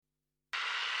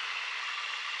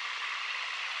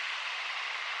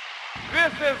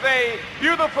This is a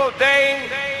beautiful day.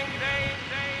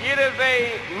 It is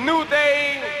a new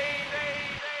day.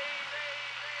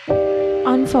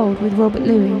 Unfold with Robert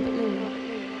Louis.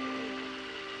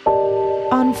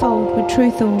 Unfold with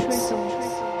Tru Thoughts.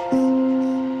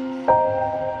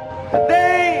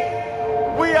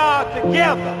 Today we are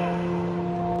together.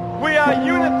 We are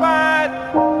unified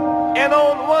and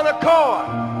on one accord.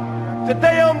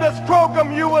 Today on this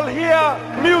program you will hear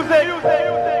music.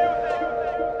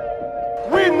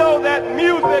 We know that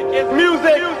music is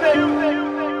music.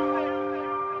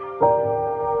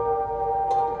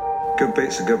 Good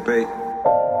beat's a good beat.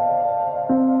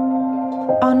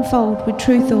 Unfold with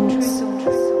Tru Thoughts.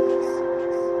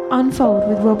 Unfold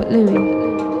with Robert Louis.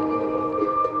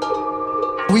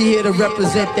 We here to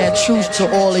represent that truth to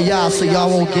all of y'all so y'all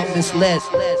won't get misled.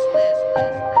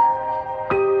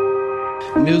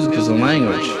 Music is a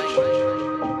language.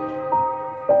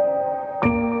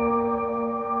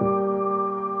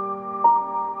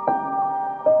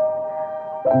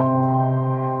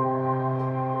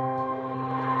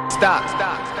 Stop.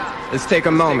 Let's take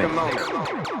a moment.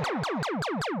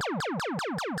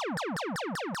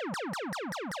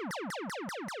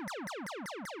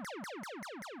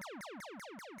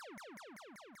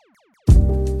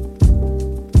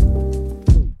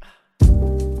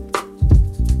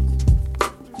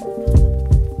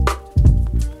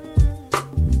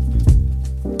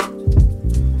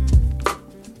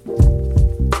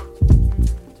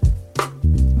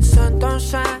 Sun don't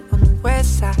shine on the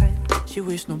west side. She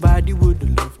wish nobody would've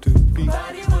loved to be.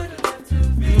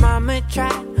 Mama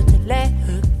tried not to let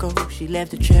her go. She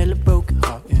left a trail of broken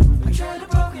heart and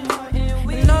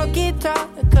weak. No guitar,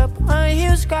 a couple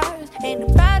unhealed scars. Ain't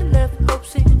a battle of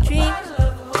hopes and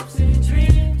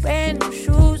dreams. Brand new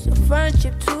shoes, a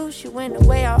friendship too. She went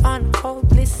away out on the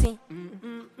hopeless scene.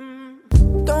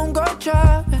 Don't go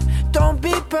try, don't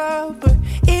be proud, but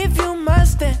if you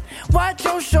must, then watch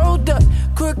your shoulder.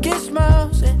 Crooked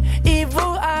smiles and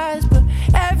evil eyes, but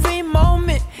every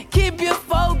moment keep your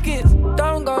focus.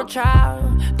 Don't go try,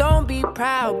 don't be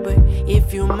proud, but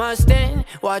if you must, then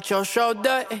watch your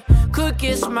shoulder.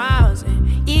 Crooked smiles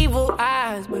and evil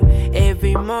eyes, but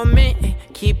every moment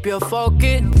keep your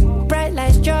focus. Bright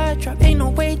lights, jaw drop, ain't no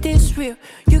way this real.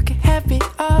 You can have it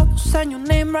all, sign your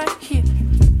name right here.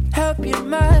 Help your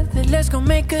mother, let's go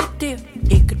make a deal.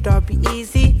 It could all be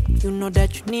easy, you know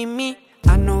that you need me.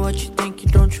 I know what you think,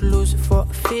 don't you lose it for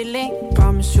a feeling.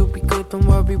 Promise you'll be good, don't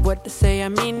worry what they say, I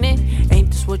mean it. Ain't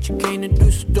this what you came to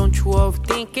do, so don't you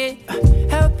overthink it.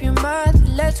 Help your mother,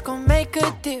 let's go make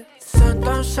a deal. Sun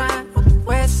don't shine on the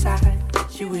west side.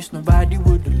 She wish nobody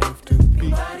would've loved to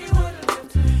be.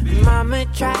 Mama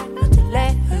tried not to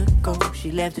let her go.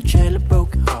 She left a trail of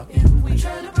broken heart and weak.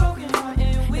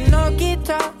 No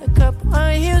guitar, a couple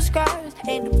unhealed scars.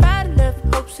 Ain't a battle of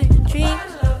hopes and dreams.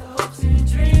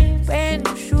 Brand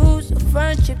new shoes, a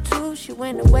friendship too. She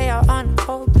went away out on the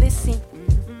hopeless scene.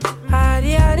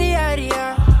 Hadi, hadi, hadi,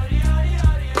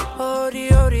 hodi,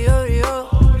 hodi, hodi, oh.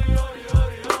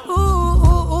 Ooh,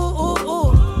 ooh, ooh, ooh,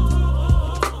 ooh.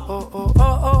 Oh, oh,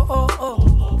 oh, oh, oh,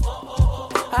 oh.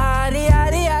 Hadi,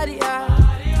 hadi, hadi,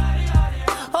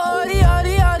 hodi,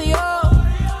 hodi, hodi, oh.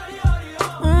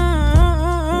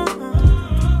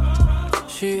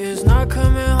 She is not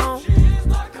coming home.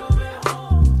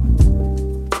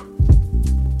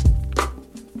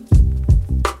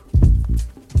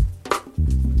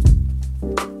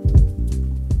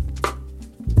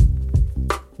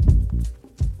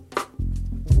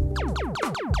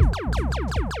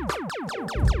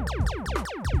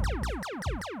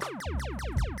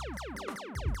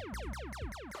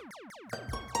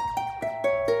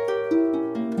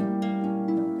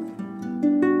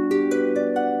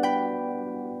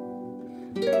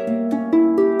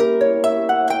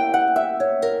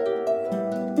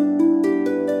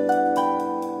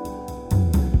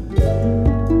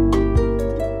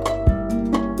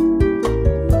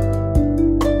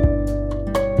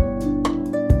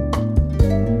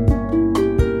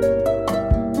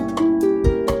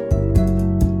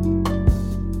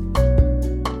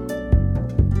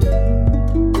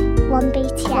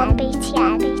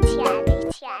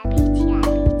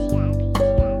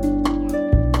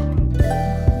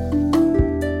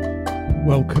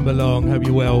 Welcome along, hope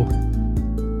you're well.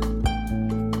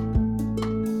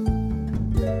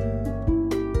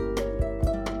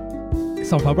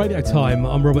 It's Unfold Radio time.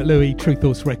 I'm Robert Louis, Tru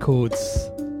Thoughts Records.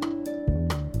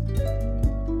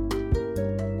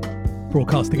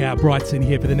 Broadcasting out of Brighton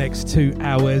here for the next 2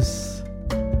 hours.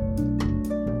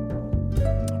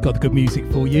 Got the good music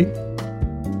for you.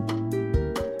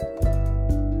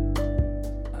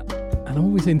 And I'm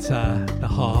always into the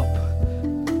harp.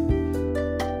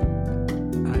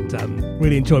 and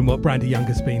really enjoying what Brandy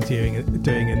Younger's been doing,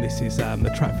 and this is a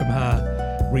track from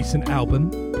her recent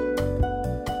album.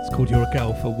 It's called You're a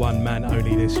Girl for One Man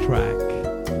Only, this track.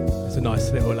 There's a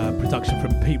nice little production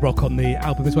from Pete Rock on the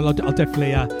album as well. I'll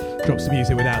definitely drop some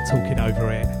music without talking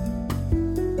over it.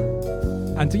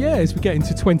 And yeah, as we get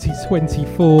into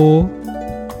 2024,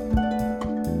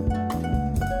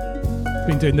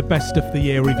 been doing the best of the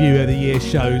year review of the year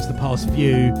shows, the past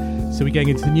few. So we're getting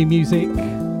into the new music,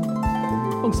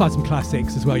 alongside some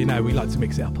classics as well. You know, we like to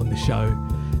mix it up on the show.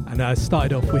 And I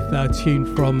started off with a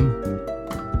tune from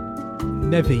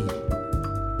Nevi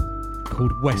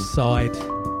called West Side,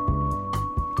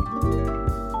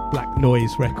 Black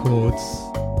Noise Records.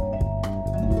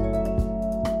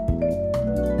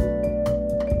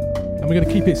 And we're going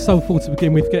to keep it soulful to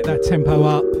begin with, get that tempo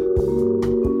up.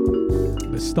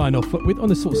 Let's start off with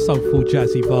on a sort of soulful,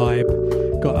 jazzy vibe.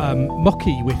 Got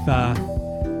Mocky with a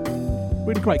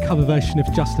really great cover version of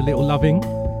Just a Little Loving.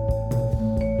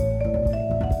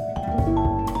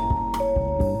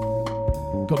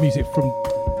 Got music from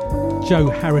Joe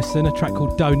Harrison, a track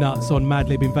called Donuts on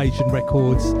Madlib Invasion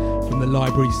Records from the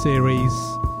Library series.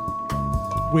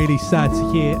 Really sad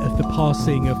to hear of the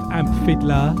passing of M.O.P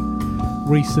Fiddler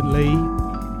recently,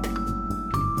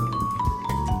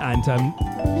 and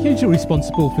hugely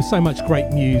responsible for so much great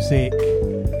music.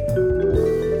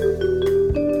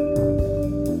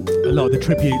 A lot of the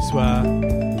tributes were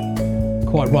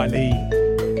quite rightly,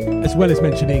 as well as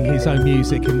mentioning his own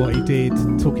music and what he did,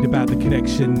 talking about the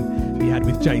connection he had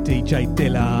with J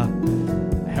Dilla,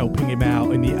 helping him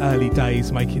out in the early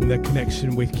days, making the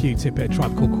connection with Q-Tip at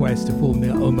Tribe Called Quest to form the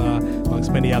Ummah,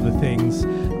 amongst many other things.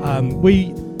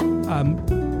 We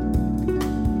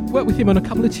worked with him on a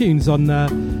couple of tunes on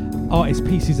Artist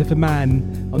Pieces of a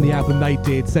Man on the album they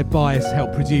did. Zed Bias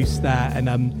helped produce that, and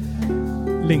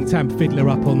linked M.O.P Fiddler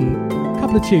up on a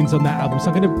couple of tunes on that album.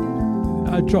 So I'm going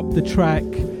to drop the track.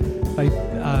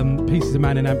 Pieces of a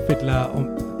Man and M.O.P Fiddler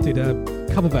did a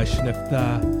cover version of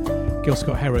the Gil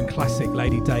Scott-Heron classic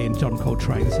Lady Day and John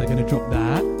Coltrane, so I'm going to drop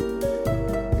that.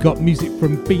 Got music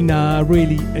from BINA.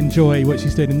 Really enjoy what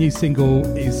she's doing. The new single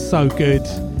is so good.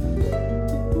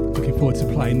 Looking forward to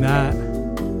playing that.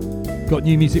 Got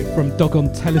new music from Dog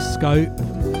on Telescope,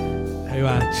 who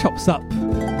chops up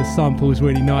the samples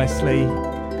really nicely.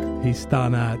 He's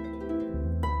done a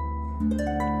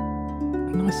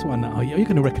nice one. Oh, you're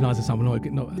going to recognise the sample. I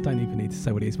don't even need to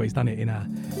say what it is, but he's done it in a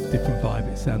different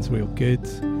vibe. It sounds real good.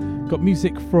 Got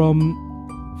music from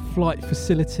Flight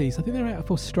Facilities. I think they're out of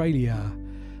Australia,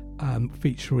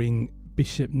 featuring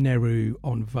Bishop Nehru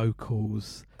on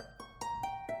vocals.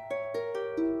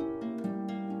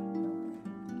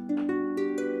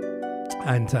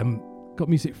 And got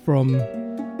music from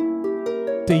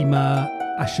Deema,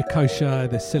 Asher Kosher,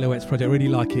 the Silhouettes project. Really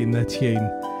liking the tune.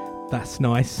 That's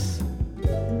nice.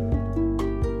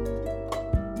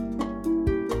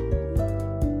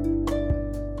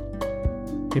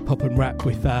 Hip hop and rap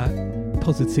with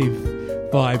positive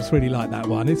vibes. Really like that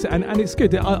one. It's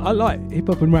good. I like hip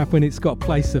hop and rap when it's got a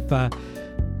place of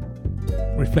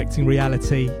reflecting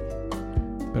reality,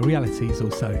 but reality is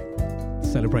also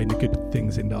celebrating the good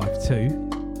things in life too.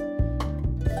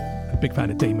 A big fan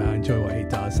of Deema. I enjoy what he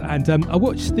does. And I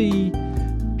watched the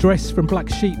Dress from Black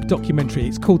Sheep documentary.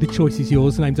 It's called The Choice Is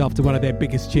Yours, named after one of their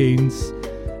biggest tunes.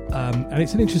 And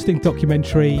it's an interesting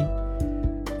documentary.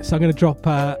 So I'm going to drop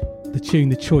the tune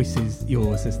The Choice Is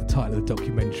Yours as the title of the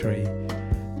documentary.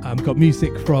 Got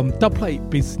music from Dubplate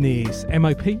Business,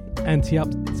 M.O.P, Anti-Up,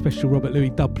 special Robert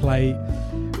Louis dubplate,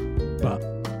 but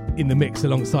in the mix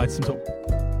alongside some sort of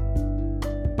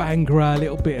Bangra, a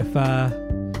little bit of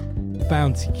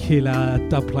Bounty Killer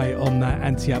dubplate on that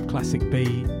Anti-Up classic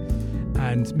beat,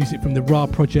 and music from the Ra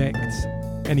Project,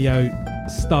 Ennio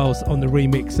Styles on the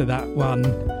remix of that one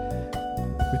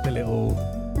with the little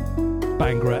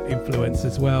Bangra influence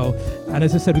as well. And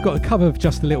as I said, we've got a cover of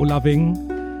Just a Little Loving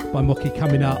by Mocky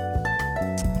coming up,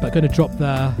 but I'm going to drop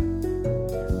the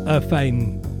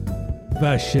Irfane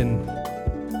version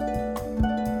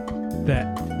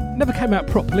that never came out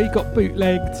properly, got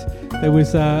bootlegged. There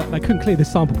was they couldn't clear the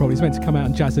sample properly. It was meant to come out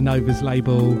on Jazzanova's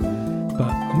label, but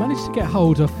I managed to get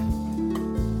hold of,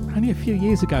 only a few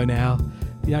years ago now,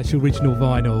 the actual original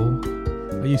vinyl.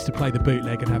 I used to play the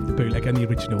bootleg and have the bootleg and the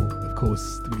original, of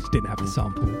course, which didn't have the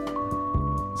sample.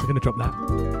 So I'm going to drop that.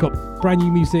 Got brand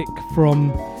new music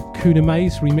from Kuna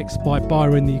Maze, remixed by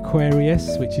Byron the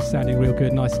Aquarius, which is sounding real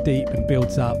good, nice deep and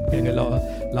builds up. Getting a lot of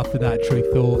love for that. Tru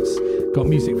Thoughts. Got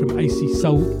music from AC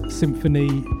Soul Symphony,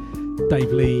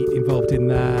 Dave Lee involved in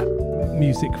that.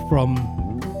 Music from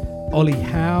Ollie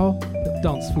Howe,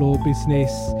 Dancefloor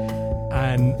Business.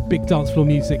 and big dance floor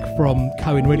music from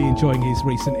Coen. Really enjoying his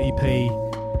recent EP.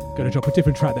 Going to drop a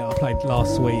different track that I played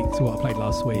last week to what I played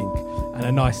last week, and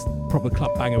a nice proper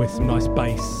club banger with some nice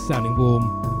bass, sounding warm,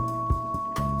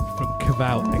 from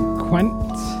Kaval and Quant.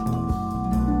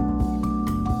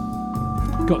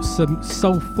 Got some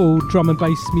soulful drum and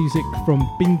bass music from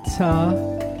Binta,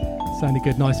 sounding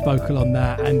good, nice vocal on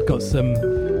that, and got some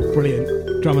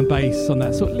brilliant drum and bass on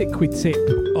that sort of liquid tip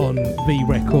on V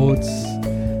Records,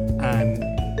 and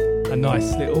a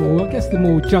nice little, I guess the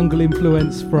more jungle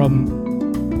influence from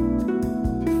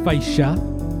Faysha.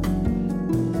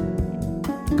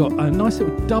 Got a nice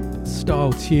little dub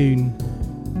style tune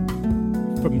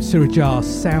from Srirajah's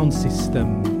Sound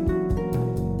System.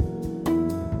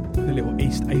 A little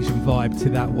East Asian vibe to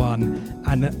that one.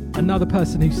 And another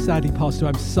person who sadly passed away,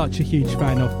 I'm such a huge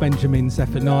fan of, Benjamin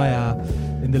Zephaniah,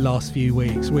 in the last few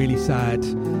weeks. Really sad.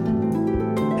 He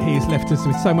has left us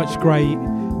with so much great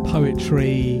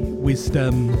poetry,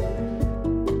 wisdom,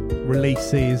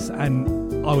 releases, and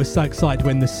I was so excited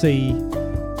when the Sea,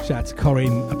 shout out to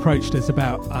Coen, approached us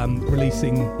about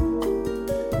releasing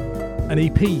an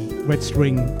EP, Red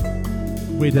String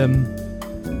Rhythm,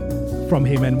 from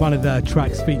him, and one of the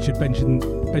tracks featured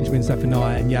Benjamin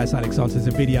Zephaniah and Yaz Alexander's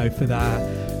a video for that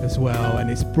as well, and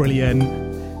it's brilliant.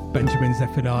 Benjamin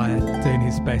Zephaniah doing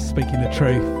his best, speaking the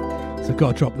truth, so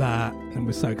got to drop that, and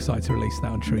we're so excited to release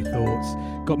that on Tru Thoughts.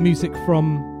 Got music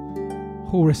from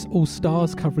Horus All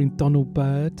Stars covering Donald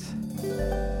Byrd.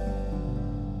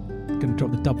 Going to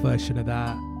drop the dub version of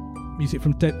that. Music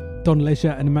from Don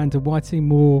Leisure and Amanda Whiting,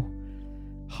 more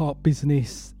heart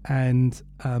business, and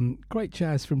great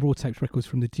jazz from Raw Tapes Records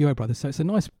from the Duo Brothers. So it's a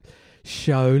nice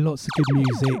show, lots of good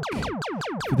music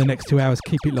for the next 2 hours.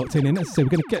 Keep it locked in. And as I said, we're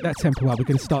going to get that tempo up. We're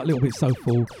going to start a little bit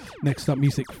soulful. Next up,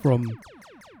 music from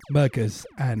Mergers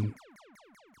and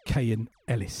Kayan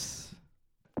Ellis.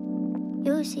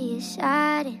 You see it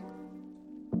shining.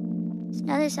 It's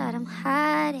another side I'm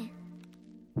hiding.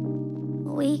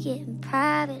 When we get in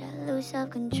private, I lose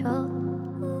self-control.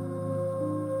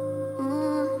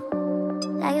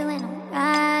 Like it when I'm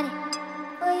riding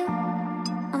for you,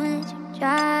 I'ma let you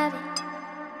drive it.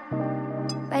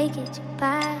 Break it, your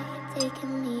body,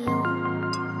 taking me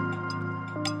home.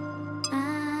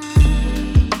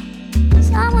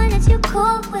 Someone that you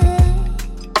cool with,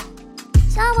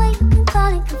 someone you can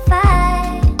call and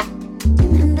confide.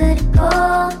 Remember to go,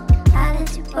 I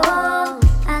let you roll,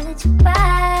 I let you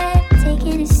ride,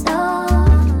 taking it slow.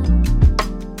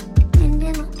 Wind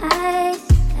in my eyes,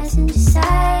 passenger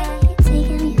side.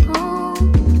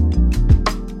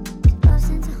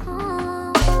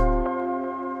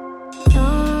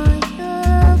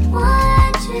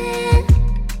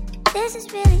 This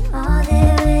is really all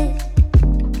there is.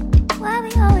 Why we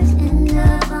always end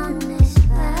up on this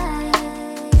ride?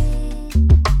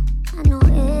 I know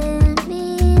it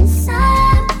means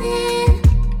something.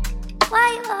 Why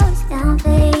you always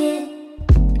downplay it?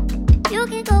 You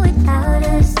can go without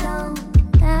us all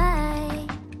night.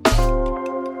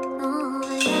 All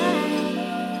night.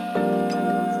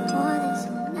 More than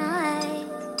some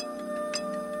nights.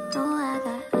 No, I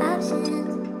got options.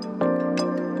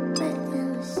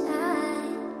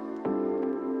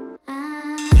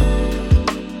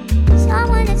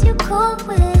 Someone that you cool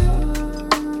with,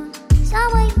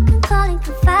 someone you can call and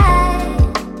confide.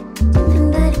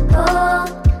 Remember to go,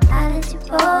 I let you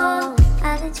roll, I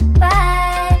let you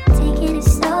ride, taking it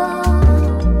slow.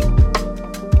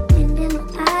 Wind in my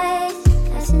eyes,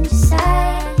 passenger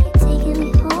side, taking me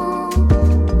home,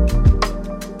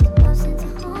 closer to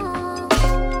home.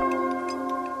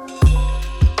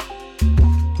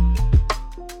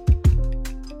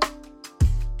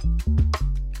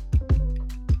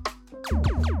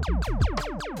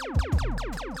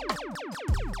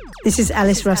 This is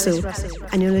Alice Russell,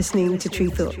 and you're listening to Tru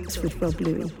Thoughts with Rob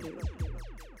Louie.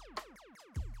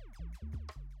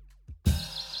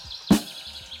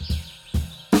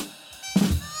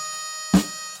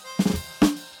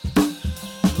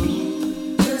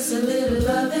 Just a little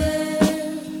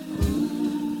loving,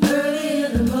 early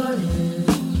in the morning.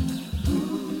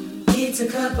 Needs a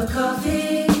cup of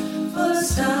coffee for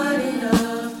starting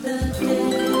off the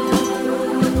day.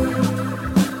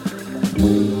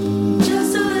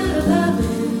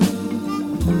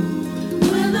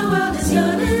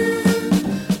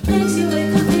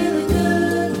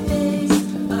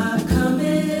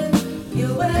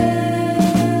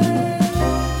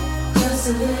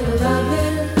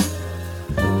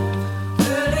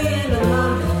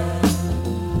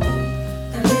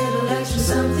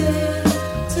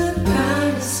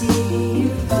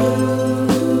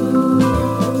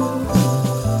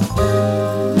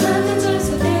 Nothing turns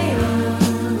the day on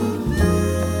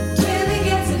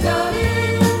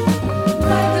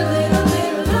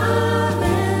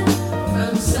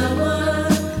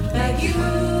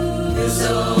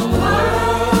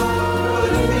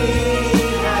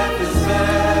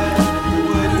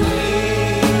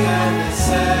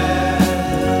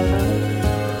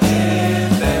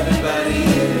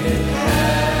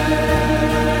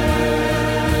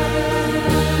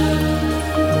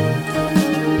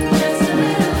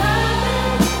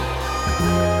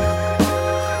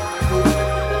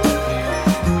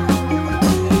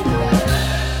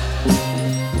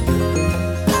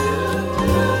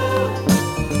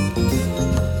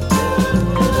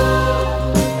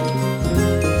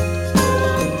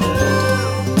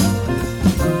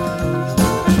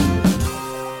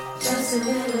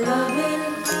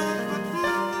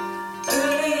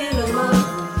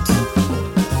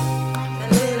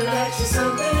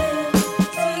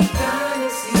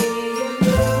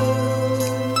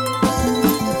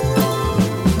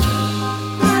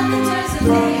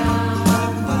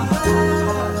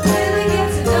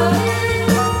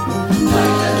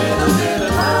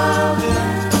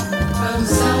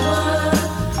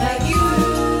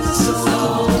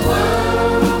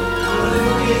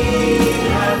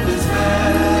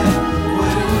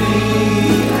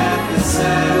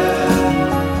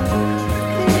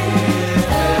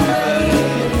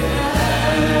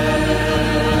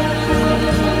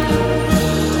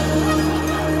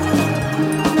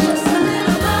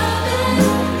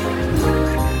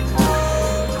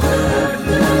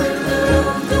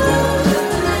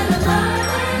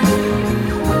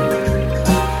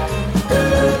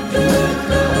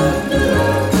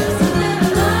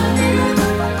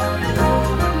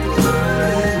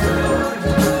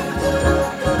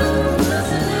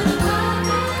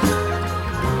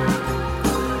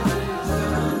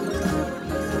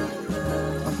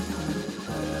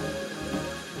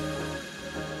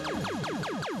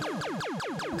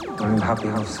I'm happy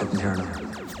enough sitting here now.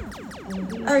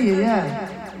 Are you, yeah?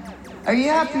 Are you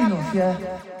happy enough, yeah?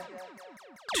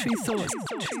 Tru Thoughts.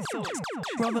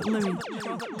 Robert Louis.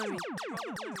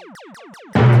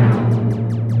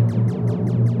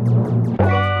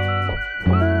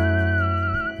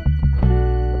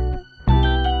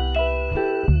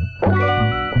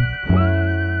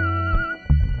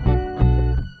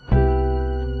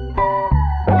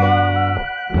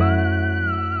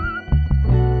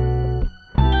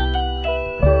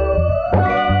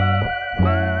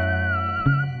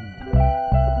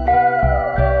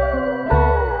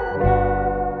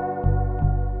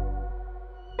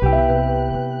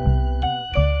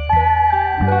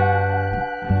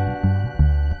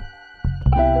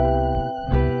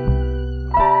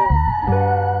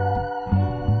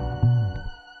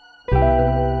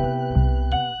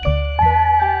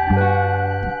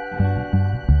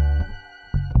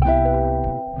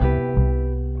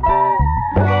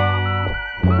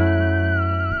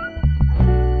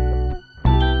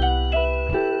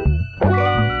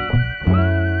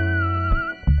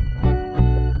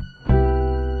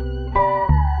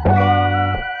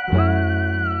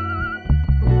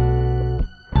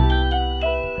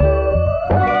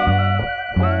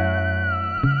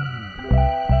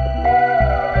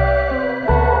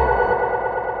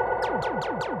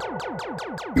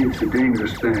 It's a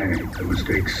dangerous thing to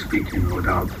mistake speaking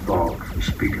without thought for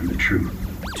speaking the truth.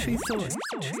 Tru Thoughts.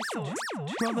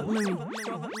 Robert Louis.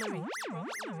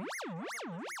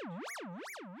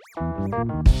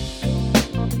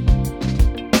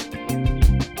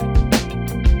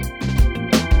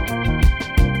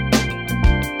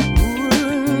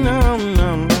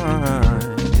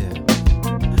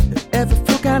 Ever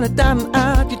feel kinda down and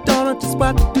out, you don't know just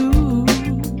what to do.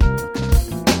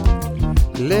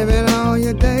 Living all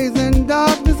your days in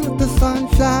darkness with the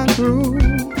sunshine through.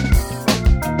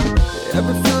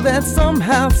 Ever feel that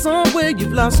somehow, somewhere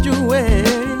you've lost your way?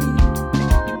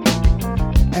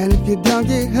 And if you don't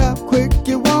get help quick,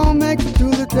 you won't make it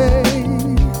through the day.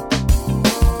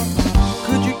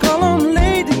 Could you call on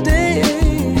Lady Day?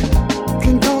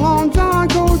 Can call on John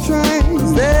Coltrane.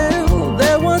 'Cause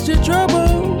there was your trouble.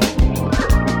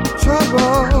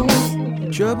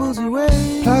 Troubles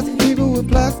away. Plastic people with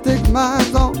plastic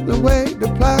minds on the way to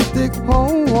plastic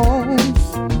homes.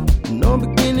 No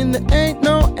beginning, there ain't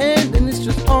no end, and it's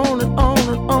just on and on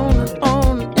and on and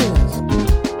on it is.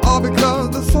 All because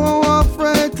they're so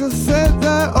afraid to sit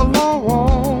there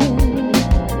alone.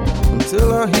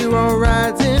 Until our hero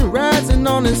rising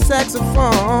on his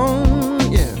saxophone,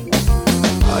 yeah.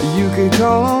 You can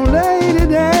call on Lady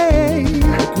Day.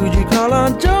 Or could you call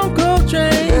on John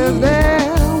Coltrane? They're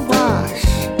there, wash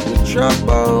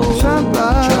troubles away.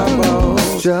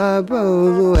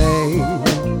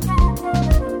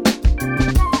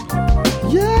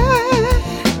 Yeah.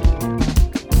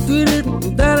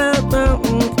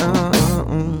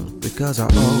 Because I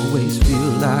always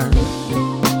feel like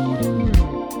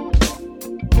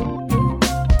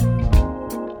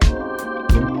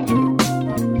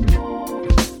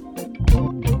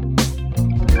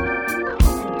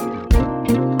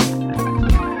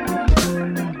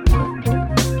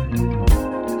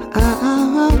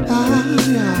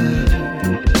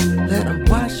let them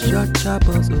wash your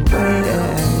troubles away.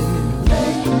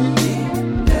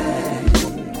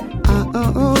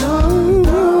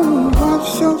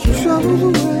 Wash your troubles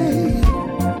away.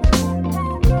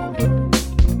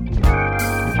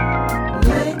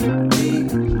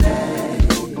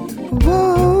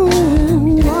 Whoa,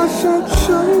 wash your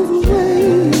troubles away.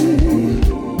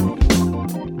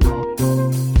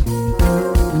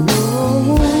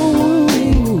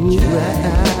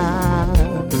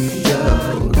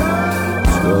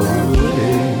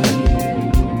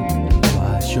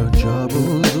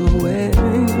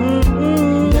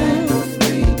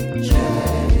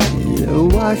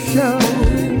 Wash your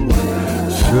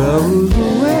troubles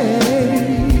away.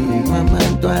 Mama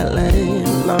Dwelly,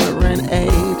 Lauren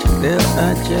H, Bill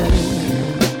Ajay.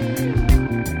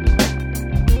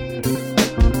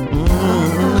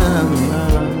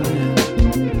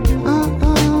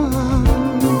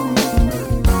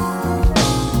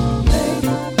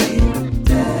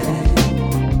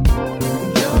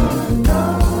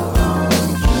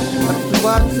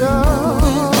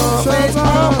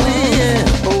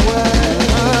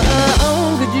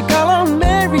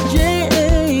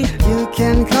 Watch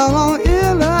your call on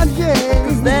Elijah.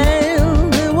 'Cause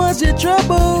there was your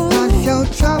troubles. Wash your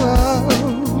troubles.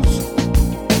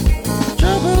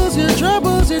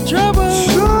 Your troubles.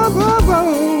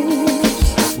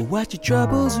 Watch your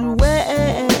troubles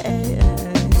away.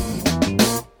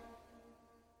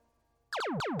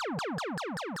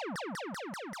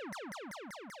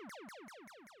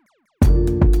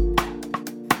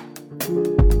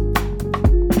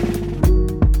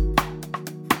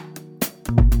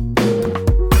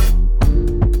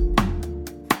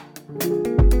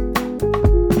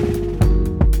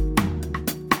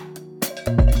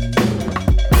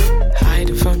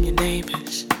 Hiding from your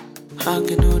neighbors,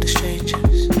 hugging all the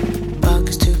strangers. Bug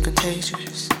is too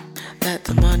contagious. Let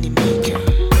the money make you.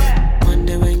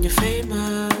 Wonder when you're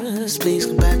famous, please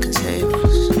come back and save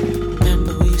us.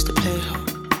 Remember we used to play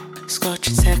home, Scotch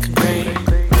in second grade.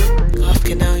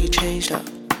 Kafka, now you changed up.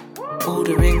 All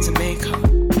the rings and makeup,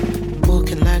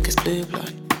 walking like it's blue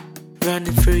blood,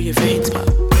 running through your veins. But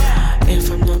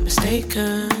if I'm not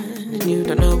mistaken, you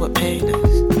don't know what pain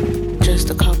is. Just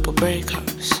a couple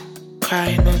breakups,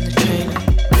 crying on the train.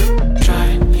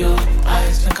 Dry your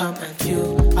eyes and come and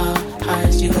fuel our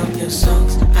highs. You got your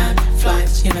songs and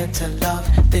flights. You meant to love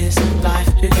this life.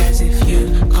 Who cares if you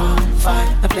can't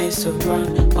find a place to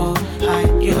run or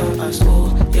hide? You owe us all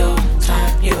your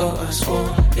time. You owe us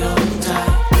all your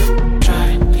time.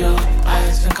 Dry your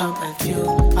eyes and come and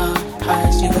fuel our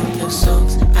highs. You got your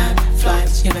songs and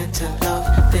flights. You meant to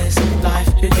love this life.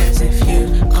 Who cares if you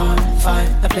can't find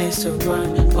a place to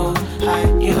run or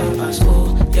hide? You owe us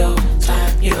all your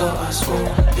time. You owe us all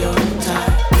your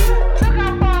time. Look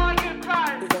how far you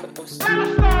climb. Let us know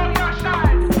your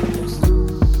shine. Let your soul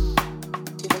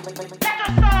be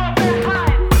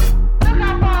high. Look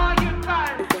how far you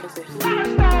climb. Let us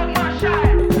know your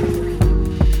shine.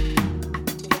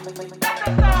 Let your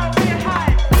soul be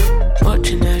high.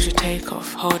 Watching as you take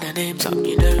off, hold our names up,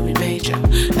 you know we major.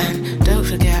 And don't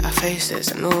forget our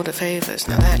faces and all the favors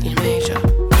now that you major.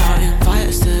 Can't invite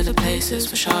us to the places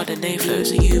for Chardonnay flows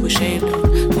that you ashamed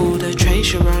of. All the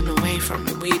traits you run away from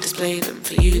and we displayed them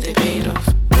for you, they paid off.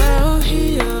 Well,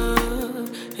 here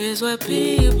is where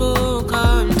people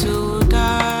come to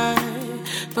die,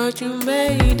 but you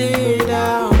made it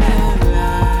out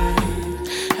alive.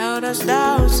 Held us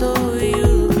down so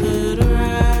you could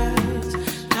rise.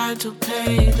 Time to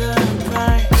pay the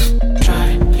price.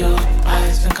 Dry your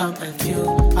eyes and come and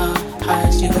fuel our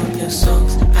highs. You got your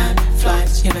songs and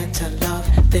flights. You meant to love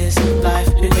this life.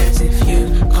 Who cares if you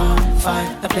can't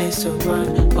find a place to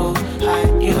run or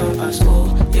hide? You owe us all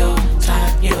your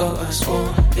time. You owe us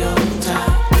all your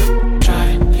time.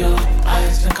 Dry your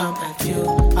eyes and come and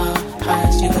fuel our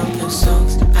highs. You got your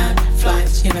songs and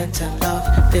flights. You meant to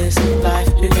love this life.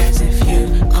 Who cares if you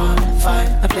can't find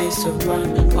a place to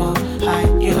run or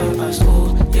hide? You owe us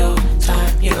all your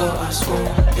time. You owe us all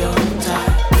your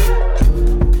time.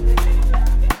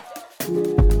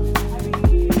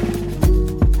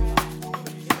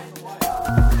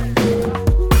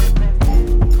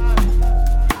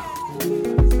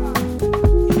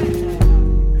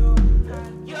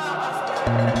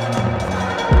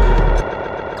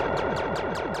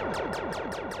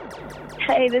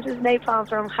 Hey, this is Napalm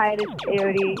from Hiatus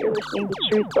Coyote. You're listening to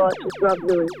Tru Thoughts with Rob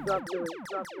Louis.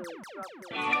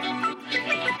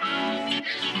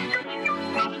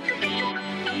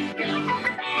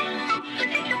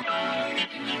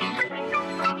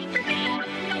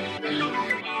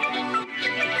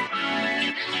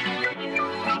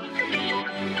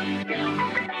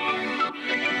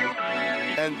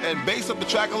 And bass up the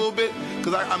track a little bit,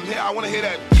 because I'm here. I want to hear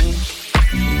that.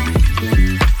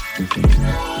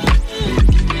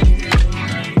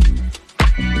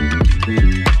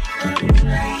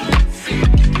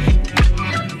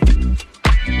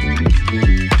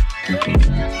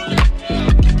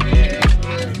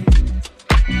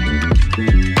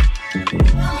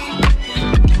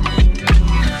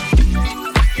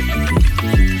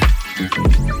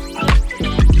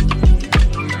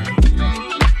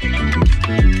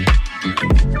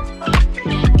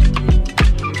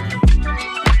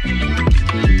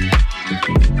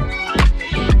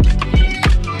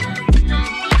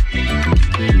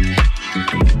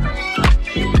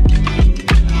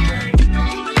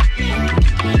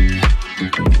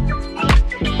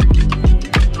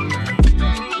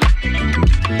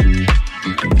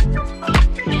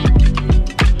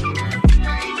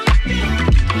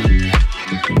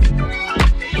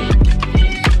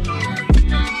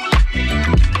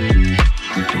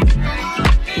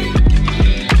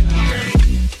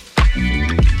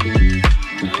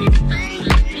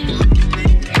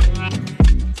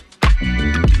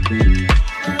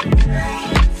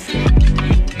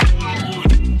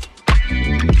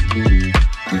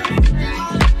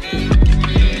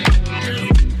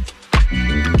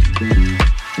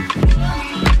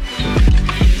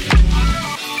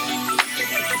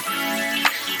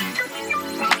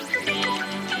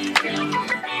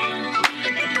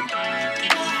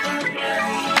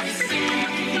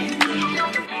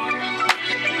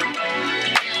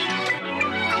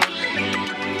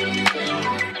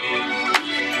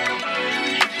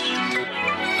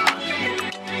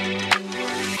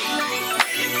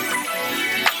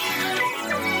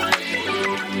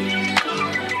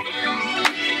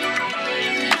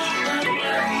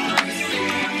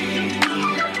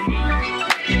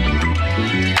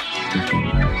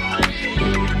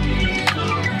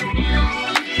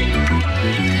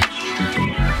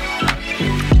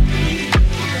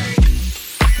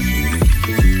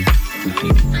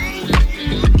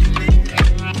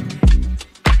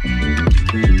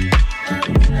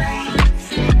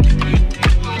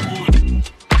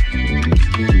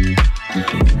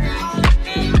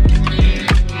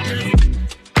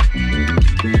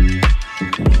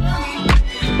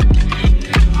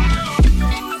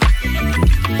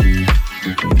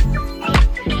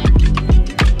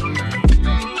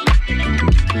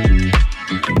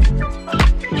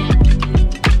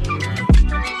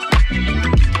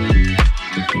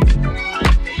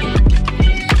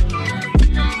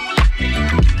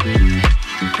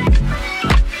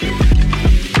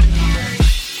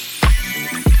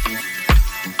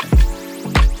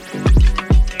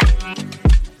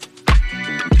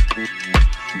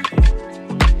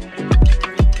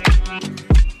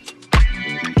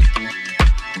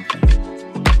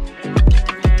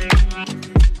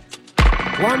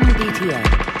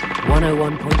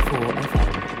 101.4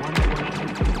 FM.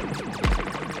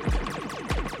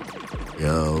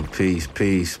 Yo,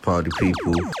 peace, party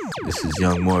people. This is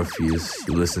Young Morpheus.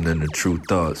 You're listening to Tru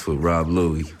Thoughts with Rob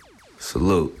Louie.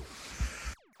 Salute.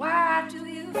 Why do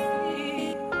you feel?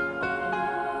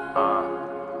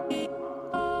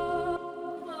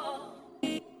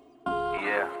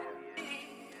 Yeah.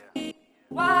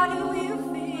 Why do you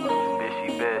feel?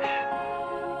 Bishy Bish.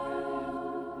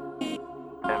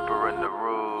 Emperor in the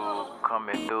room.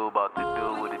 Coming through, about to do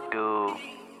what it do.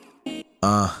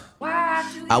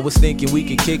 I was thinking we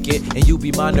could kick it, and you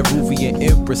be my Neruvian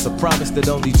Empress. I promise that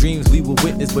only dreams we will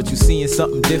witness, but you seeing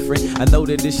something different. I know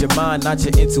that it's your mind, not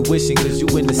your intuition, cause you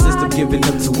in the system giving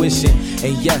them tuition.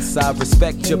 And yes, I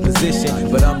respect your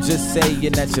position, but I'm just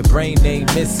saying that your brain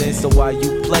ain't missing. So while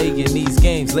you playing these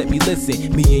games, let me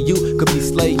listen. Me and you could be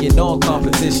slaying all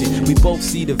competition. We both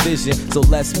see the vision, so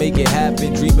let's make it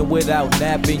happen. Dreaming without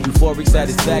napping, euphoric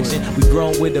satisfaction. We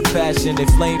grown with a passion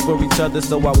and flame for each other,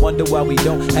 so I wonder why we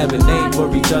don't have a name for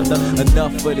each other.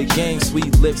 Enough for the game,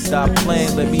 sweet lips, stop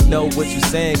playing. Let me know what you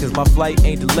saying, cause my flight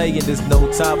ain't delaying. There's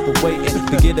no time for waiting.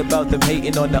 Forget about them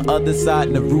hating on the other side.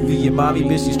 Neruvian mommy,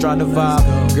 bitch, she's trying to vibe.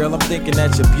 Girl, I'm thinking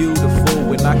that you're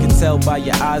beautiful, and I can tell by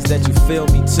your eyes that you feel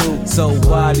me too. So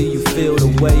why do you feel the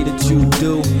way that you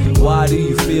do? Why do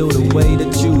you feel the way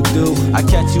that you do? I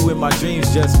catch you in my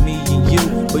dreams, just me and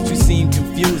you, but you seem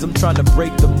confused. I'm trying to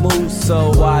break the moves.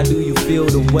 So why do you feel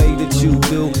the way that you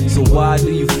do? So why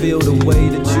do you feel the way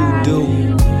that you do?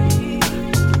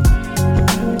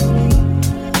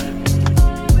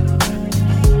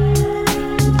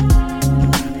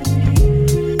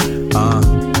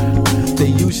 They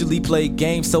usually play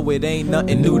games, so it ain't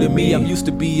nothing new to me. I'm used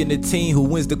to being the team who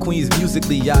wins the queens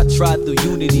musically. I tried through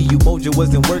unity, you mojo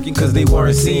wasn't working cause they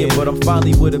weren't seeing. But I'm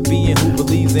finally with a being who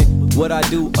believes in what I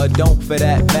do or don't for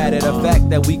that matter. The fact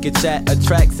that we can chat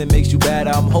attracts and makes you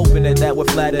better. I'm hoping that would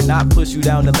flatter, not push you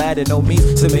down the ladder. No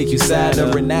means to make you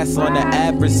sadder, and that's on the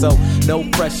average. So no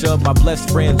pressure, my blessed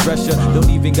friend Dresser. Don't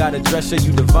even gotta dress you,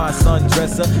 you divine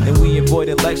sundresser. And we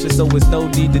avoided lecture, so it's no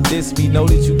need to diss me. Know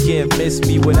that you can't miss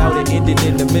me without it ending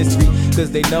in the mystery,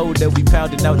 cause they know that we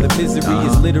pounding out the misery.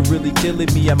 It's literally killing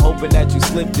me. I'm hoping that you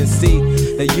slipped and see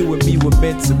that you and me were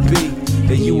meant to be.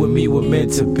 That you and me were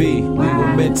meant to be. We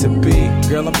were meant to be.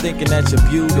 Girl, I'm thinking that you're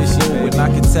beautiful, and I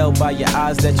can tell by your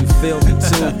eyes that you feel me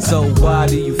too. So why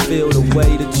do you feel the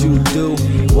way that you do?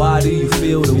 Why do you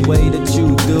feel the way that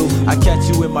you do? I catch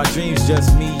you in my dreams,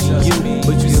 just me and you,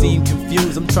 but you seem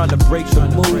confused. I'm trying to break the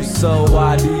moves. So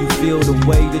why do you feel the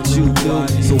way that you do?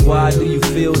 So why do you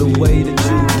feel the way that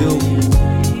you do?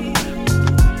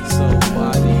 So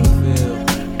why do you feel?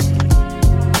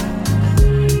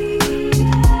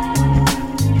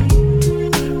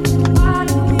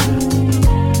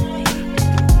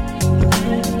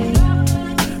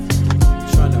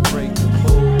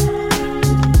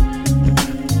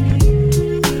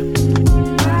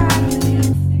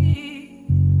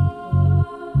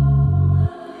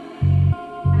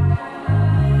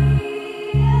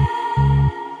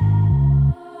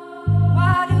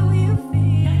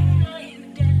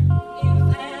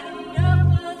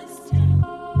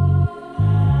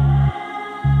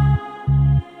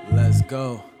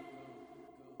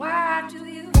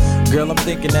 Girl, I'm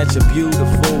thinking that you're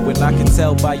beautiful, and I can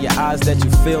tell by your eyes that you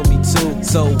feel me too.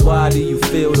 So why do you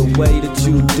feel the way that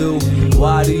you do?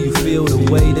 Why do you feel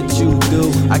the way that you do?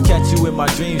 I catch you in my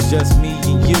dreams, just me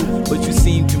and you, but you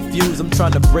seem confused. I'm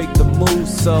trying to break the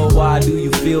moves. So why do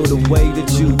you feel the way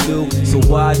that you do? So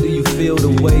why do you feel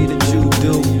the way that you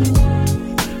do?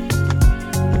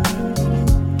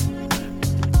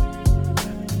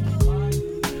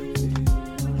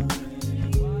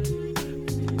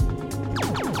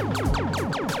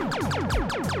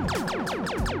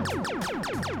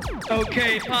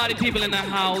 Okay, party people in the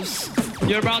house,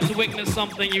 you're about to witness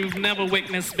something you've never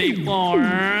witnessed before.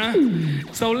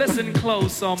 So listen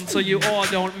close so you all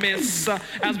don't miss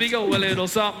as we go a little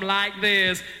something like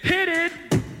this. Hit it!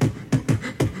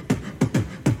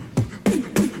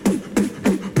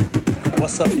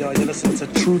 What's up, y'all? You're listening to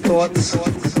Tru Thoughts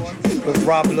with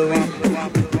Rob Louie,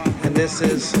 and this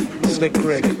is Slick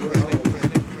Rick. All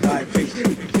right, peace.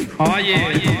 Oh,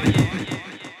 yeah.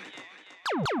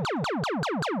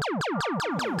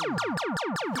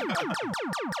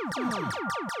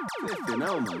 You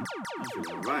know, man. I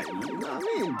feel alright, man. You know what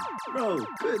I mean? Bro,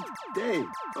 good day.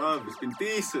 Oh, it's been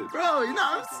decent. Bro, you know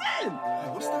what I'm saying?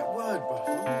 What's that word, bro?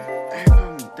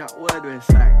 That word where it's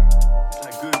like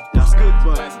good. That's good,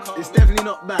 but it's definitely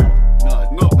not bad. No,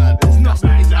 it's not bad. It's not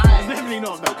bad. It's definitely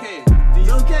not bad. Okay.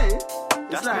 It's okay.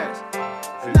 It's like,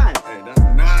 it's nice. Hey, that's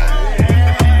nice.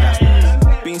 That's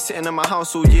nice. Been sitting in my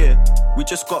house all year. We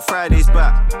just got Fridays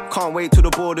back. Can't wait till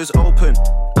the borders open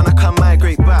and I can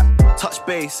migrate back. Touch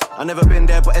base, I never been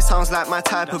there, but it sounds like my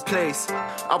type of place.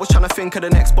 I was trying to think of the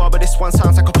next bar, but this one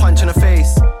sounds like a punch in the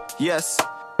face. Yes,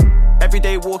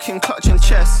 everyday walking, clutching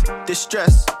chest,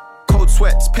 distress, cold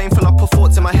sweats, painful upper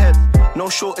thoughts in my head. No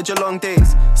shortage of long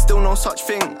days, still no such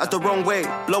thing as the wrong way.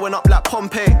 Blowing up like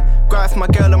Pompeii, grind for my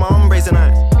girl and my hombres and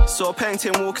I. Saw a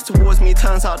painting walking towards me,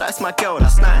 turns out that's my girl,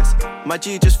 that's nice. My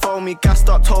G just phoned me, gassed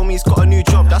up, told me he's got a new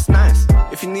job, that's nice.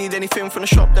 If you need anything from the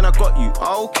shop, then I got you,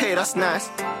 oh, okay, that's nice.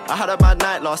 I had a bad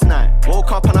night last night,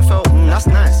 woke up and I felt, that's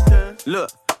nice. Look,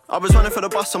 I was running for the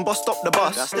bus and boss stopped the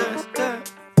bus. That's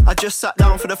nice. I just sat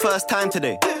down for the first time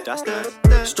today. That's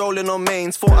nice. Strolling on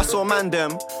mains, thought I saw man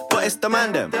them, but it's the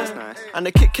man them. That's nice. And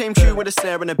the kick came through with a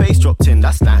snare and the bass dropped in.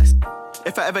 That's nice.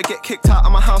 If I ever get kicked out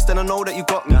of my house, then I know that you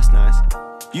got me. That's nice.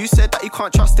 You said that you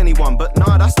can't trust anyone, but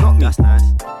nah, that's not me. That's nice.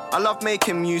 I love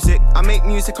making music, I make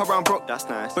music around Brook. That's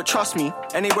nice. But trust me,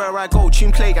 anywhere I go,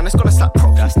 tune play and it's gonna slap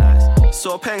properly. That's nice.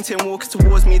 Saw a painting walking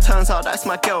towards me, turns out that's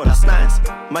my girl. That's nice.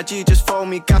 My G just phoned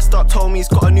me, gassed up, told me he's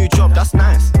got a new job. That's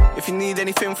nice. If you need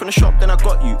anything from the shop, then I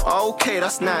got you. Oh, okay,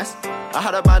 that's nice. I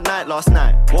had a bad night last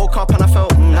night, woke up and I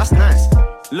felt, that's nice.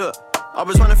 Look, I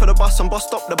was running for the bus and boss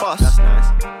stopped the bus. That's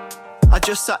nice. I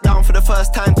just sat down for the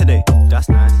first time today. That's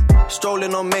nice.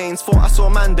 Strolling on mains, thought I saw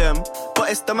man them, but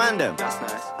it's the man them. That's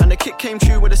nice. And the kick came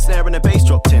through with a snare and the bass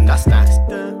dropped in. That's nice.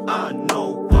 I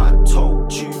know I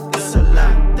told you it's a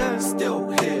lie.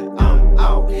 Still here, I'm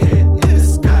out here in the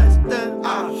skies.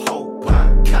 I hope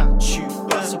I catch you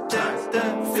by surprise.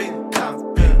 Think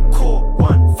I've been caught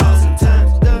 1,000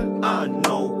 times. I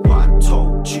know I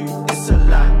told you it's a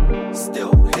lie.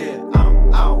 Still here,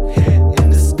 I'm out here in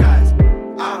the skies.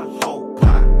 I hope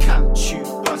I catch you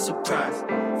by surprise.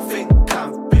 Think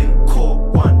I've been caught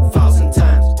 1,000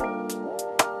 times.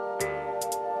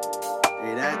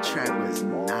 Hey, that track was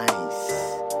nice.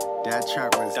 That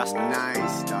track was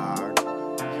nice, dog.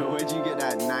 Yo, where'd you get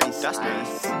that nice? That's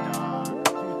nice, dog.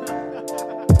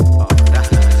 Oh,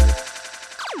 that's nice.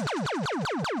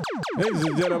 Ladies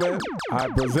and gentlemen, I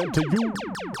present to you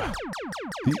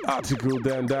the article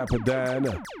Dan Dapper Dan,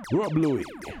 Rob Louie.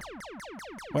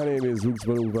 My name is Roots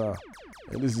Maneuver,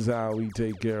 and this is how we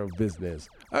take care of business.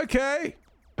 Okay.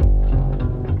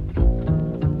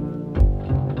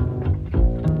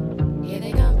 Here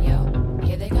they come, yo.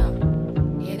 Here they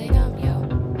come. Here they come,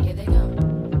 yo. Here they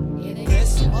come. Here they come.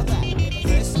 This or that.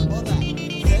 This or that.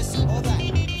 This or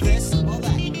that. This or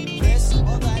that. This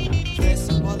or that. This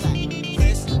or that.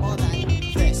 This or that.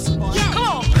 This or that.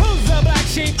 Yo, who's the black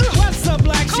sheep? What's the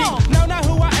black sheep? No, not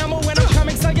who I am or when I'm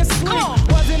coming, so you sleep.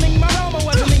 Wasn't in my realm or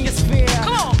wasn't in your sphere.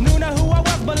 Knew not who I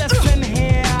was, but listen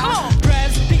here.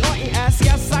 Press D-R-E-S,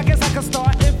 yes, I guess I can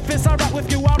start. If it's alright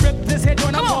with you, I'll rip this head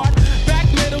joint apart. Back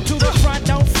middle to the front,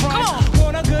 don't front.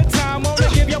 Want a good time, wanna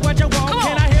give you what you want.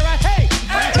 Can I hear a hey?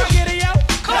 Now get it, yo.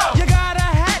 You got a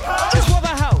hat, it's for the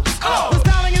house. The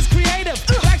styling is creative,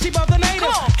 black sheep of the native.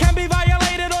 Can be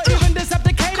violated or even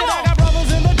decepticated. I got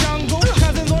brothers in the jungle,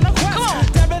 cousins on the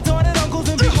quest. Dead-retorted uncles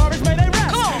and big porridge may they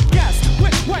rest. Guess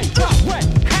which way, what, when,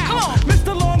 how?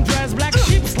 Mr. Long Dress, black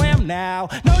sheep slam now.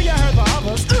 Know you heard the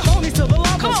others, only to the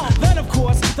lovers. Then of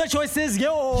course, the choice is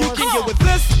yours. You can get with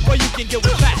this, or you can get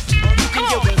with that. You can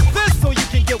get with this, or you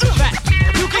can get with that.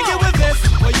 You can get with this,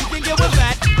 or you can get with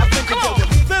that. I think you get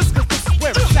with this, cause this is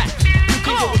where it's at. You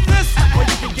can get with this, or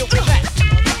you can get with that.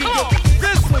 You can get with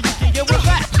this, or you can get with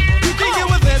that. You can get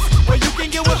with this, or you can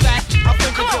get with that. I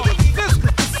think you get with this,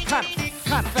 cause this is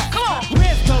kind of fat.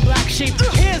 Where's the black sheep?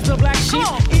 Here's the black sheep.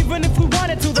 Even if we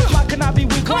wanted to, the flock cannot be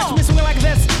weak. Watch me swing like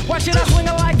this. Why should I swing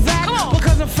it like that?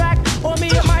 Because in fact, on me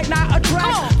it might not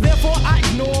attract. Therefore I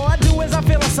ignore, do as I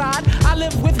feel inside. I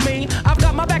live with me, I've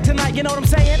got my back tonight, you know what I'm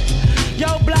saying?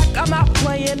 Yo, black, I'm not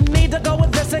playing. Need to go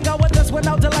with this and go with this with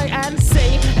no delay and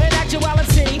see. In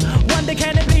actuality, wonder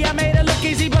can it be? I made it look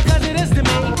easy because it is to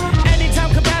me.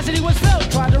 Anytime capacity was filled,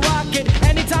 tried to rock it.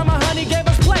 Anytime my honey gave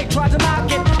us play, tried to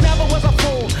knock it. Never was a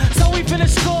fool, so we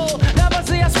finished school. Never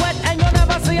see us sweat and you'll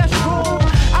never see us drool.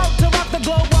 Out to rock the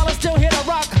globe while it's still here to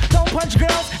rock. Don't punch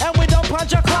girls and we don't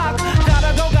punch a clock.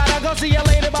 Gotta go see you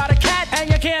later by the cat. And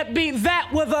you can't beat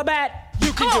that with a bat.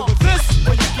 You can get with this,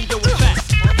 or you can get with that.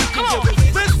 You can get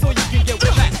with this, or you can get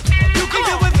with that. You can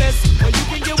get with this, or you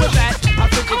can get with that. I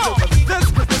think you get with this,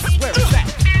 cause this is where it's at.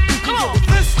 You can get with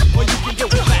this, or you can get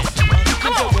with that. You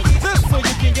can get with this, or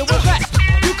you can get with that.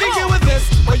 You can get with this,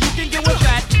 or you can get with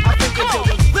that. I think you get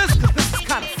with this, cause this is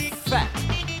kind of fat.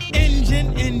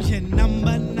 Engine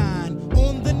number 9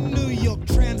 on the New York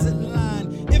Transit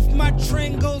line. If my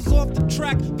train goes off the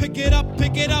track, pick it up,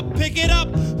 pick it up, pick it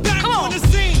up. Back on the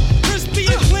scene, crispy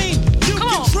and clean. You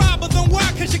can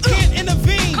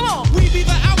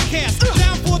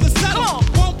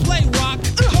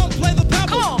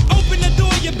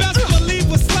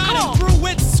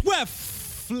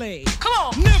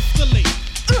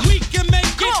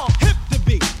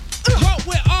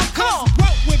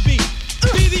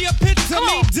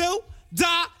do,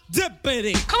 da,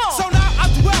 dippity. So now I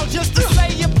dwell just to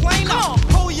say you plainer.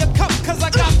 Hold your cup, cause I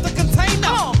got the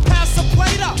container. Pass a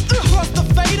plate up, cross the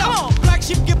fader. Black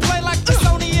sheep get play like the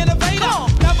Sony Innovator.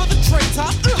 Never the traitor,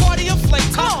 party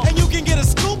inflator. And you can get a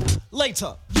scoop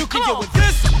later. You can get with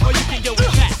this, or you can get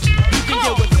with that. You can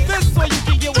get with this, or you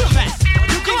can get with that.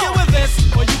 You can get with this,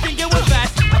 or you can get with that.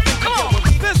 I think you get with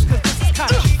this, cause this is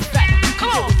kind of fat. You can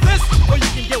get with this, or you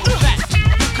can get with that.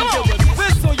 You can get with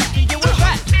this, or you can get with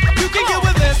that. You can get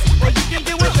with this, or you can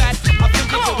get with that. I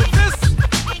think you get with this,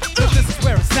 cause this is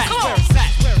where it's at. Where it's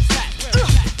at, where it's at, where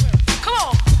it's at. Come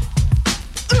on.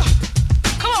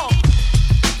 Come on.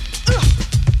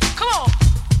 Come on.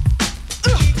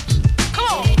 Come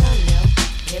on.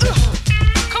 Here we come.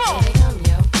 Come on.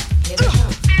 Here we come. Come on. Here we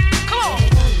come. Come on.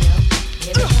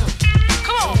 Here we come.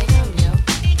 Come on.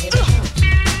 Here we come.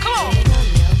 Come on.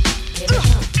 Here we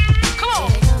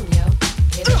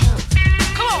come.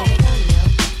 Come on.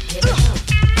 Here we come.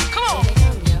 Come on.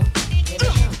 Here we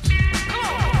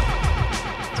come.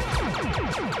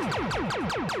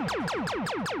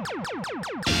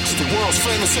 It's the world's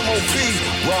famous M.O.P.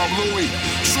 Rob Louie,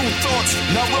 Tru Thoughts,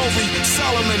 Nairobi,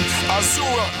 Solomon,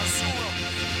 Azura.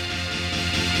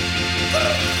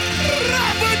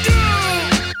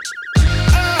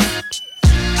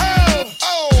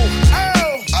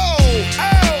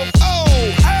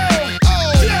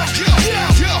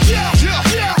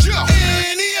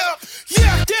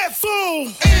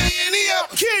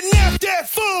 Kidnap that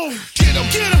fool. Get him,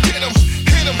 get him, get him,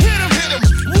 hit him, hit him, hit him.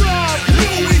 Rob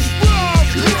Louie,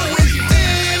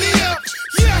 Annie up,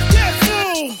 yak that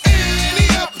fool.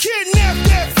 Annie up, kidnap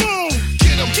that fool.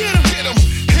 Get him, get him, get him,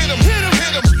 hit him, hit him,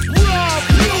 hit him. Rob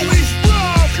Louie,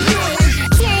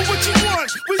 fool what you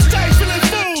want. We stifling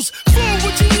fools. Fool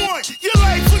what you want. Your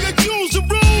life for your Jews, the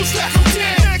rules. Let them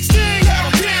down. Next thing, let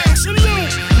them down.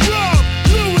 Salute, Rob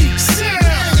Louie,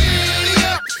 sound. Annie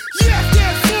up, yak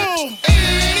that fool.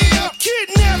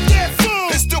 Kidnap that fool.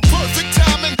 It's the perfect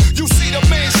timing. You see the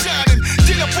man shining.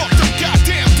 Get up off them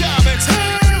goddamn diamonds.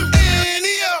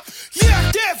 Annie up,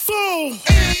 yak that fool.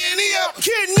 Annie up,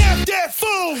 kidnap that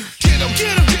fool. Get him,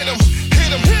 get him, get him, hit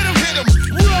him, hit him, hit him.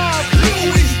 Rob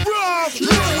Louie,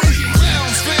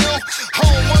 Brownsville,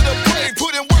 home of the brave,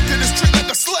 putting work in the street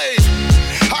like a slave.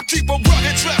 I keep a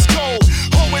rugged dress code,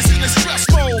 always in the stress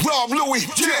mode. Rob Louie,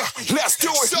 yeah, let's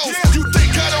do it. So you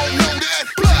think I don't know that?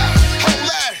 Blah, whole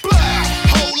lot, blah,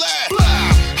 whole lot,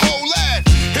 blah, whole lot.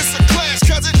 It's a class,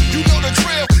 cousin, you know the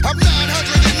drill. I'm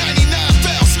 999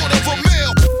 pounds short of a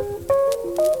mil.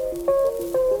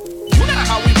 You know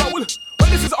how we roll. Well,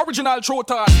 this is original Tru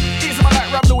Thoughts. Easy man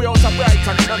like Rob Louie out of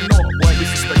Brighton. You don't know, boy,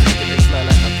 this is spectacular. It's like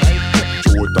that, right?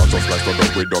 Tru Thoughts just like stuck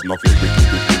up with dub, no fake,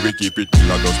 we keep it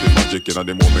till I dust the magic in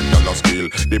the moment, y'all skill.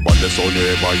 The baddest sound you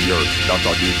ever hear, that's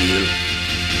a the deal.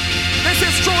 This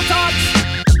is Tru Thoughts.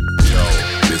 Yo,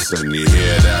 listen, you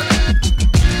hear that?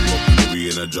 Rob Louie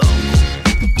in the jungle.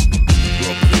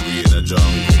 Rob Louie in the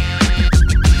jungle.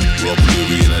 Rob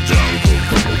Louie in the jungle.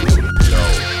 Yo,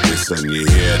 listen, you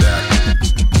hear that?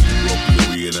 Rob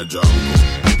Louie in the jungle.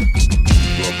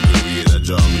 Rob Louie in the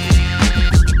jungle.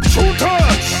 Tru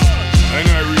Thoughts. And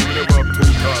I really never have 2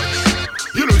 thoughts.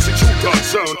 You know it's a Tru Thoughts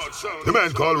sound. The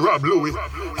man called Rob Louie.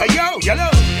 Hey yo, yellow.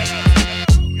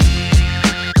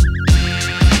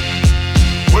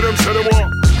 What them say them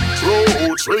want?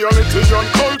 Roots, reality and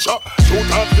culture. Tru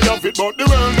Thoughts we have it, but the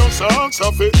world does ask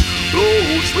of it.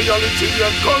 Roots, reality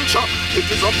and culture.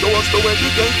 It is up to us to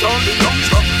educate all the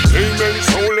youngster. Amen,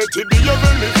 so let it be your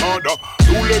Heavenly Father.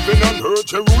 You living and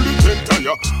hurt, you rule it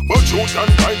entire. But truth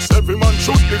and rights, every man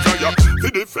should desire.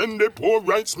 To defend the poor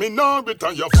rights, me now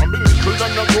retire. From me little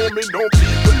and I know me no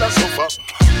people that suffer.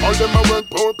 All them a work,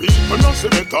 poor people not see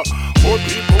better. Poor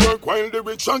people work while the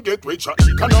rich and get richer.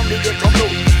 Economy get up low,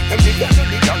 and the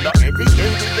dollar. Every day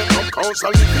we get up, cost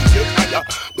and living get higher.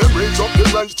 They raise up the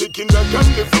rice, taking the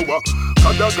candy flour.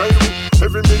 And I guide me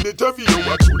every minute, every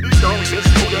hour. To the donkey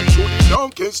store and to the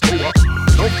donkey store.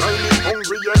 No time me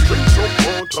hungry and drink some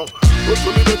water. Go to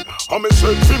me bed, I'm in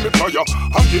set for me fire.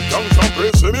 And give thanks and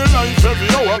praise in me life every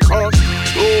hour. Cause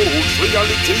roots,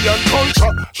 reality and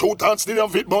culture. Tru Thoughts still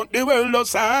have it, but the world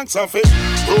does ask of it.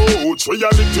 Roots,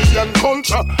 reality and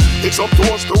culture. It's up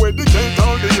to us to educate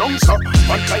all the youngster.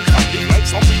 Mankind acting like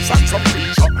some beast and some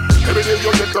creature. Every day you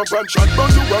get up and chat,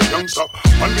 but you are youngster.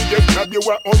 When we get grab, you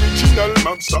are original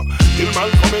monster. Kill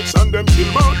Malcolm X and them kill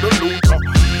Martin Luther.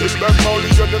 Kill Bob Marley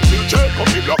and them kill Jacob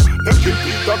Miller. Them kill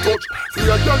Peter Touch,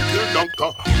 fear and kill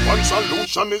Doctor. One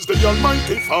solution is the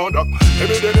Almighty Father.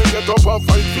 Every day they get up and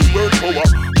fight for world power.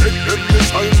 They make them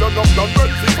missile and up and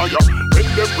run for fire. When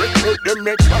them break hurt, them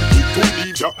make one kick to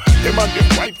leave ya. Them and them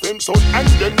wife, them son and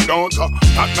them daughter.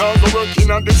 That now go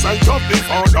working on the side of the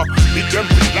father. With them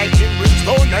with lightning,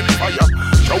 brimstone and fire.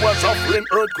 Showers of rain,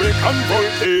 earthquake and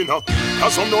volcano.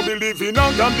 Cause some don't believe in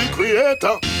God and the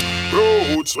creator.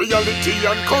 Roots, reality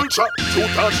and culture. True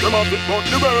thoughts, them have it, but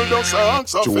the world does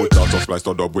answer. True thoughts of sliced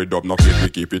up with up, no fake, we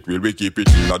keep it real, we keep it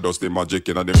real. That does the magic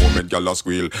in the moment, gal a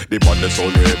squeal. The baddest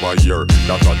sound you ever hear,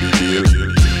 that's a the deal.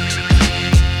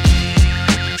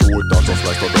 True thoughts of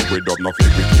sliced up with up, no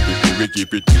fake, we keep it real, we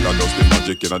keep it real. That does the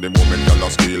magic in the moment, gal a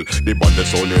squeal. The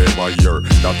baddest sound you ever hear,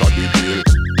 that's a the deal.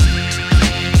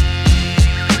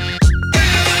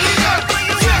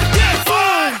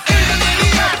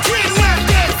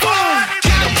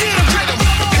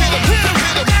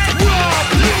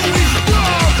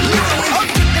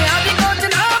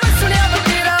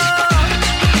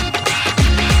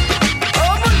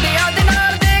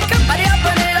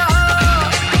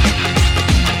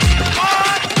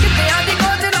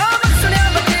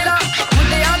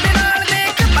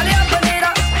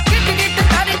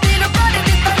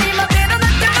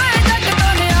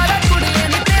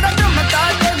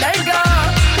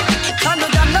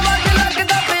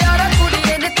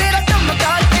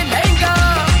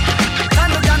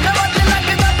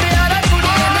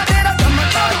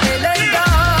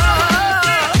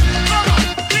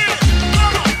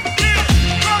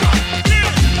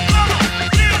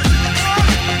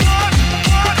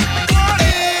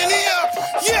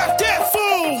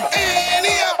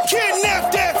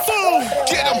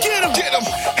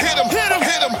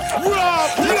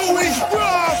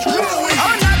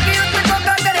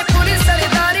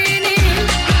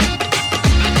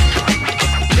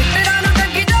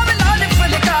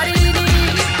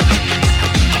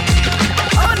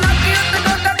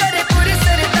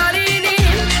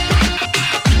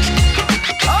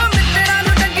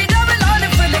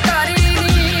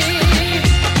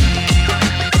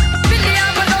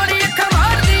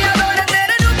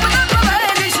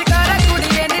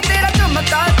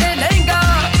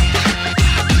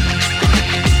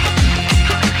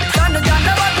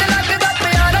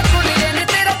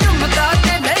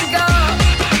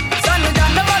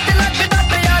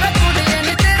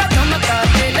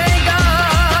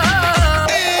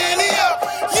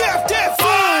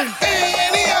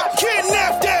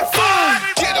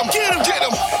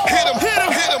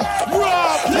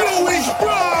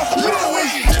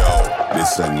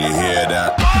 Listen, you hear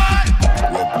that?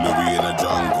 Rob Louie in the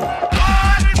jungle.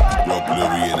 Rob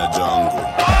Louie in the jungle.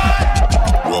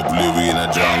 Rob Louie in the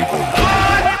jungle.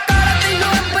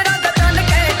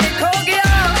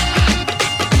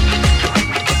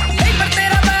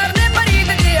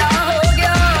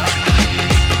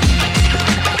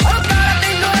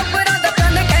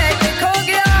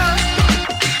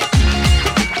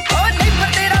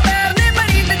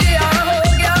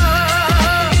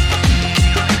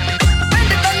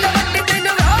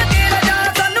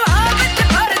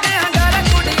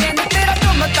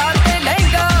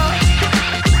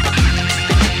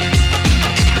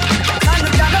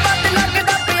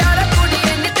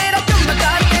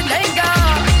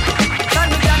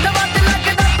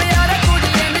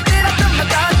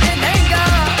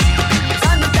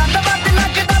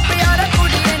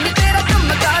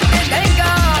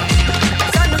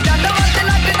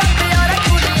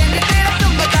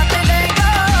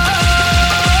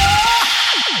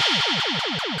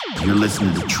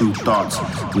 Listening to Tru Thoughts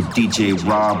with DJ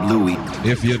Rob Louie.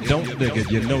 If you don't dig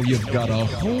it, you know you've got a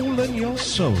hole in your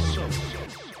soul.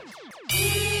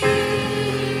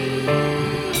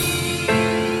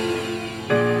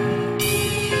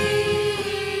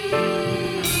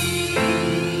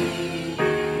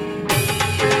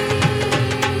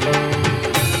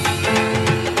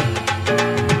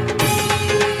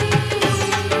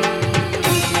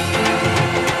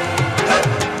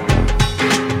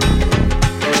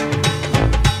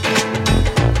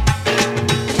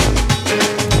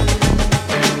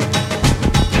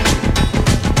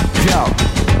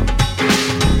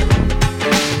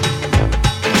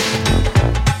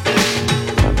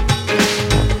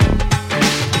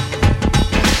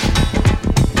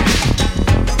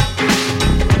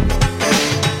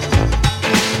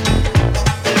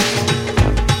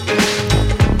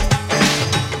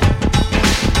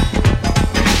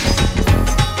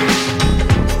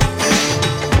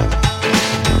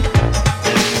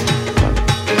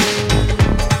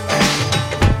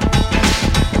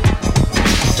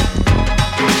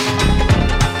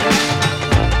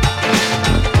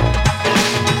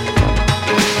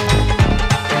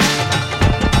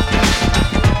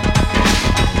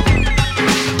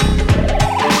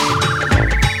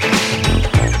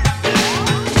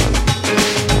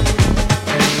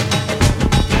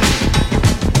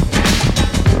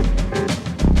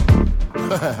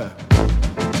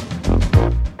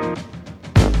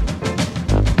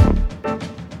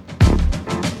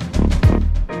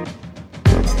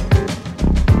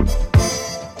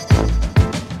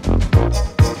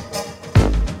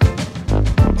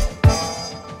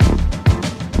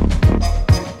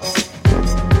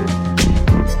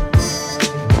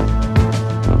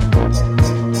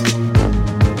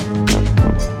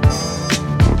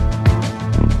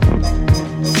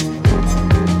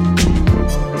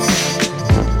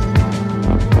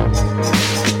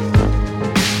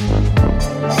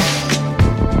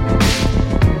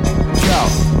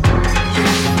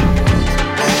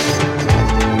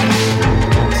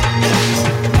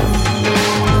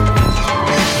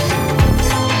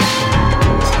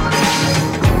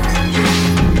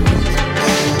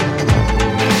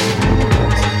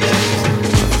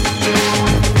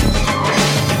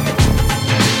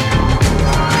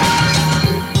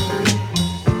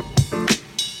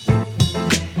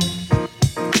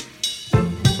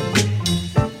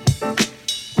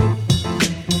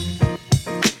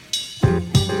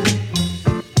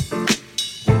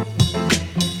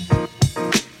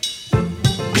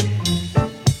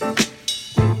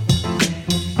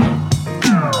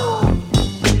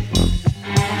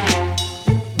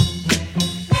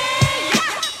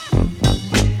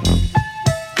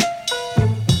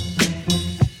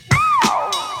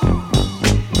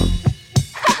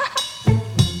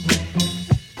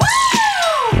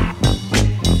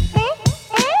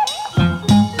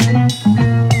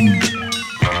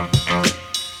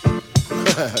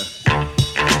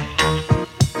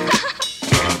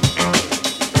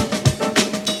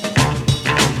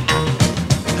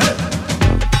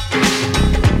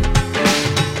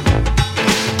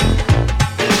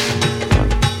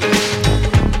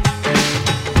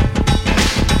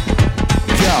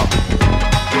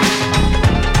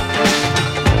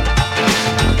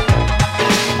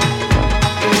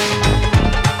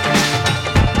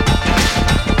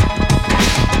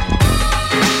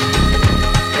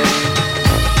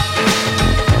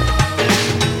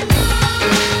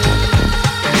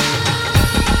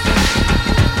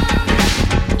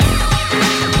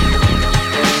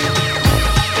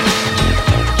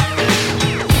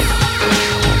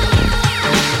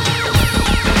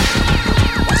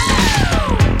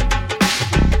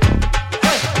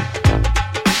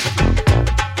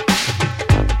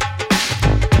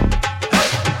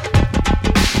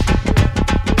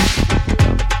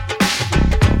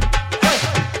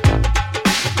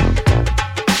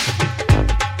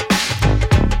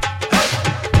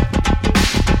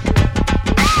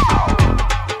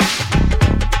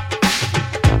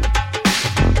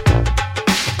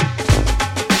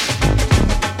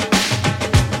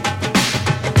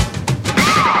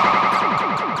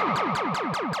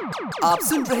 आप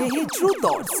सुन रहे हैं true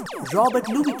thoughts Robert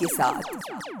Louis के साथ।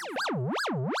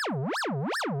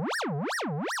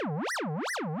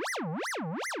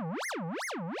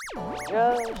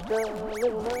 Just a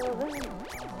little loving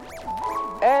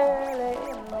early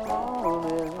in the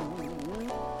morning.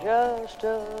 Just a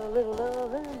little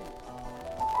loving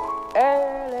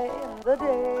early in the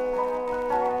day.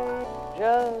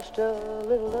 Just a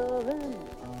little loving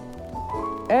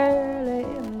early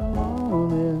in the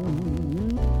morning.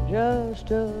 Just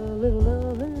a little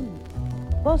loving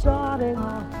for starting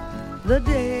off the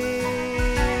day.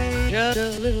 Just a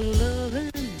little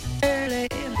loving early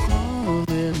in the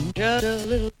morning. Just a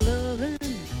little loving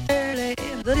early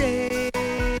in the day.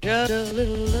 Just a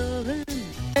little loving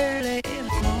early in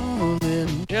the morning.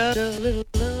 Just a little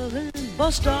loving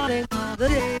for starting off the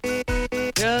day.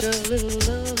 Just a little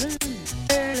loving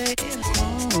early in the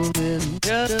morning.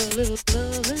 Just a little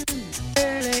loving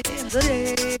early in the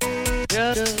day.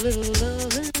 Just a little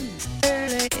loving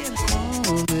early in the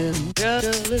morning. Just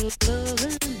a little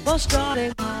loving for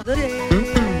starting off the day.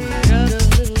 Just a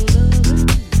little loving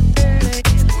early in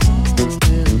the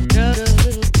morning. Just a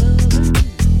little loving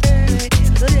early in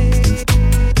the day.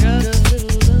 Just a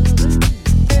little loving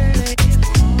early in the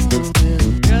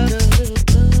morning. Just a little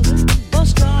loving for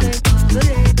starting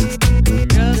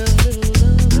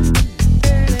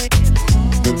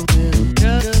off the day.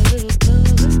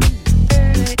 Just a little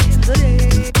loving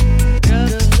early in the morning. Just a little loving early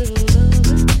in the day. Just a little loving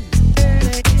early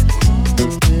in the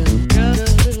morning. Just a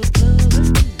little loving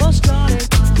for starting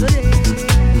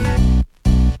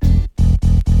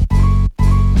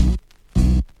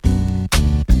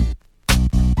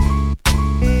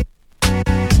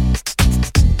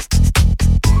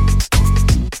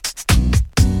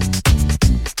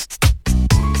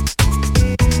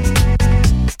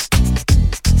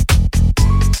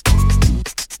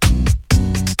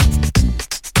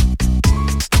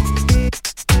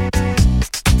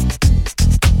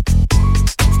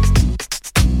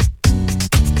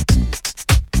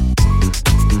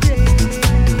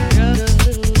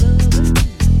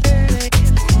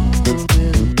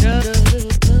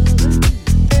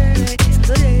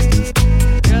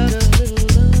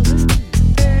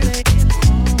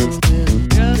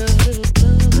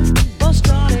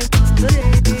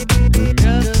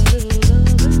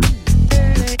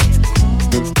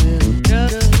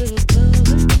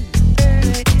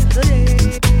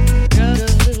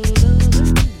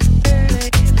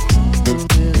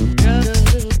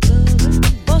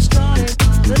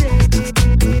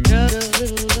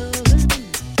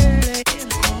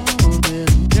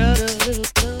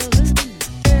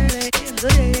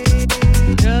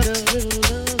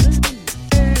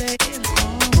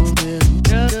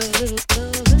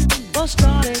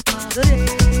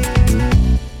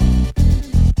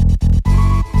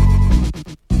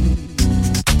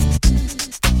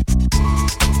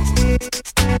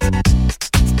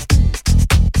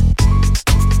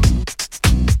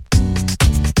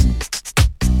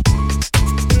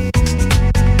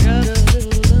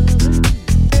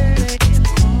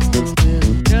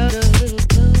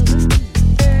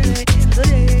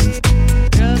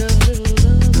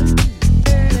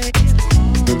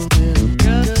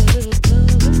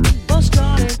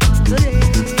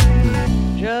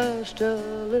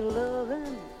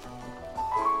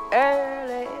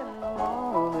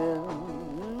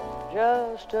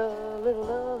just a little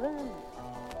loving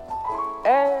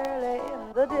early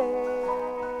in the day,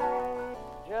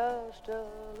 just a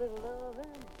little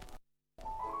loving.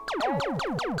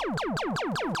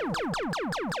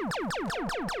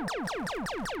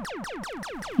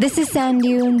 This is Sand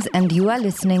Dunes, and you are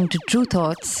listening to Tru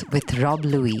Thoughts with Rob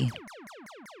Louie.